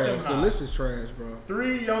is trash. The list is trash, bro.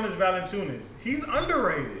 3, Jonas Valanciunas. He's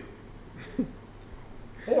underrated.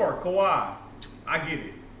 4, Kawhi. I get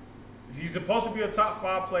it. He's supposed to be a top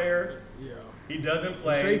 5 player. Yeah. He doesn't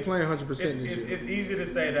play. Say he playing 100% this year. It's easy to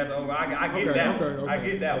say that's over. I get that one. I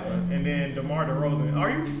get that one. And then DeMar DeRozan. Are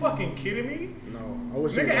you fucking kidding me? No. I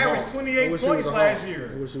wish Nigga averaged 28 points last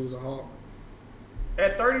year. I wish he was a Hawk.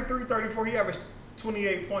 At 33, 34, he averaged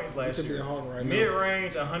 28 points last year. He could be a Hawk right now.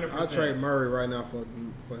 Mid-range, 100%. I'll trade Murray right now for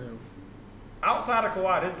him. Outside of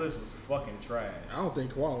Kawhi, this list was fucking trash. I don't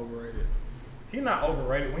think Kawhi overrated. He's not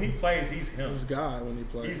overrated. When he plays, he's him. He's God when he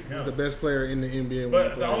plays. He's him. He's the best player in the NBA when he plays.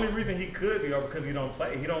 But the only reason he could be over because he don't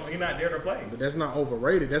play. He's not there to play. But that's not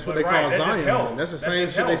overrated. That's what they call Zion. That's the same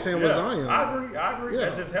shit they saying with Zion. I agree. Yeah.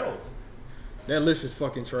 That's just health. That list is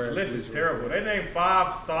fucking trash. The list is terrible. They named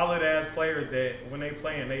 5 solid ass players that when they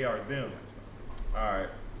playing, they are them. All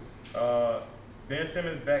right. Ben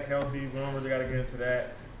Simmons back healthy. We don't really got to get into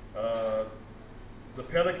that. The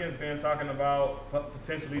Pelicans been talking about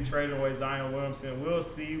potentially trading away Zion Williamson. We'll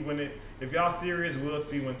see if y'all serious. We'll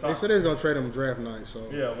see when talks. They said they're gonna trade him draft night. So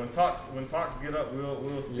yeah, when talks get up,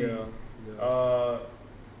 we'll see. Yeah.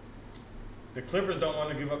 The Clippers don't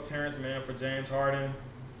want to give up Terrence Mann for James Harden.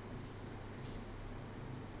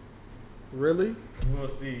 Really? We'll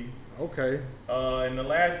see. Okay. And the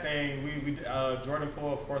last thing, we Jordan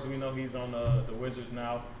Poole, of course, we know he's on the Wizards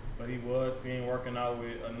now. But he was seen working out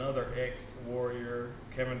with another ex-Warrior,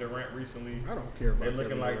 Kevin Durant, recently. I don't care about They're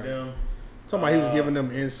looking like them. Talking about he was giving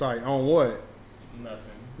them insight on what?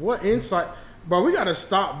 Nothing. What insight? Bro, we gotta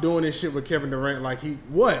stop doing this shit with Kevin Durant. Like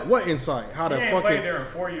what insight? How to played there in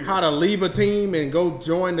 4 years. How to leave a team and go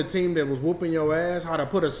join the team that was whooping your ass? How to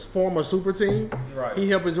form a super team? Right. He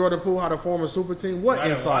helping Jordan Poole how to form a super team. What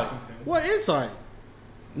insight? What insight?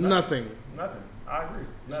 Nothing. I agree.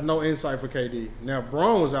 There's no insight for KD. Now, if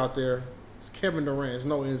Braun was out there, it's Kevin Durant. There's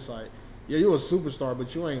no insight. Yeah, you're a superstar,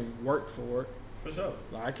 but you ain't worked for it. For sure.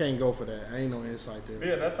 Like, I can't go for that. I ain't no insight there.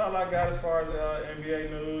 Yeah, that's all I got as far as NBA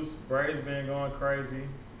news. Braves been going crazy.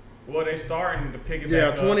 Well, they starting to pick it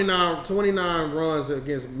back up. 29 runs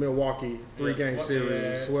against Milwaukee, 3-game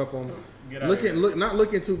series, swept them. Not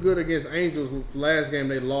looking too good against Angels. Last game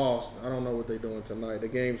they lost. I don't know what they're doing tonight. The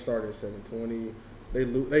game started at 7:20.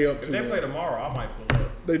 They up 2-1. If they play tomorrow, I might pull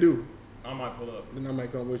up. They do. I might pull up. Then I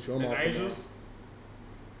might come with you. I'm off Angels?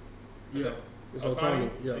 Yeah. It's Ohtani.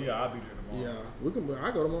 Yeah, I'll be there tomorrow. Yeah,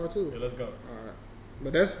 I go tomorrow too. Yeah, let's go. All right,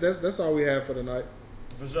 but that's all we have for tonight.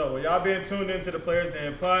 For sure. Well, y'all been tuned into the Players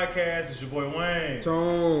Den podcast. It's your boy Wayne.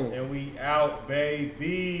 Tone. And we out,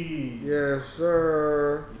 baby. Yes,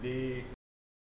 sir. You dig?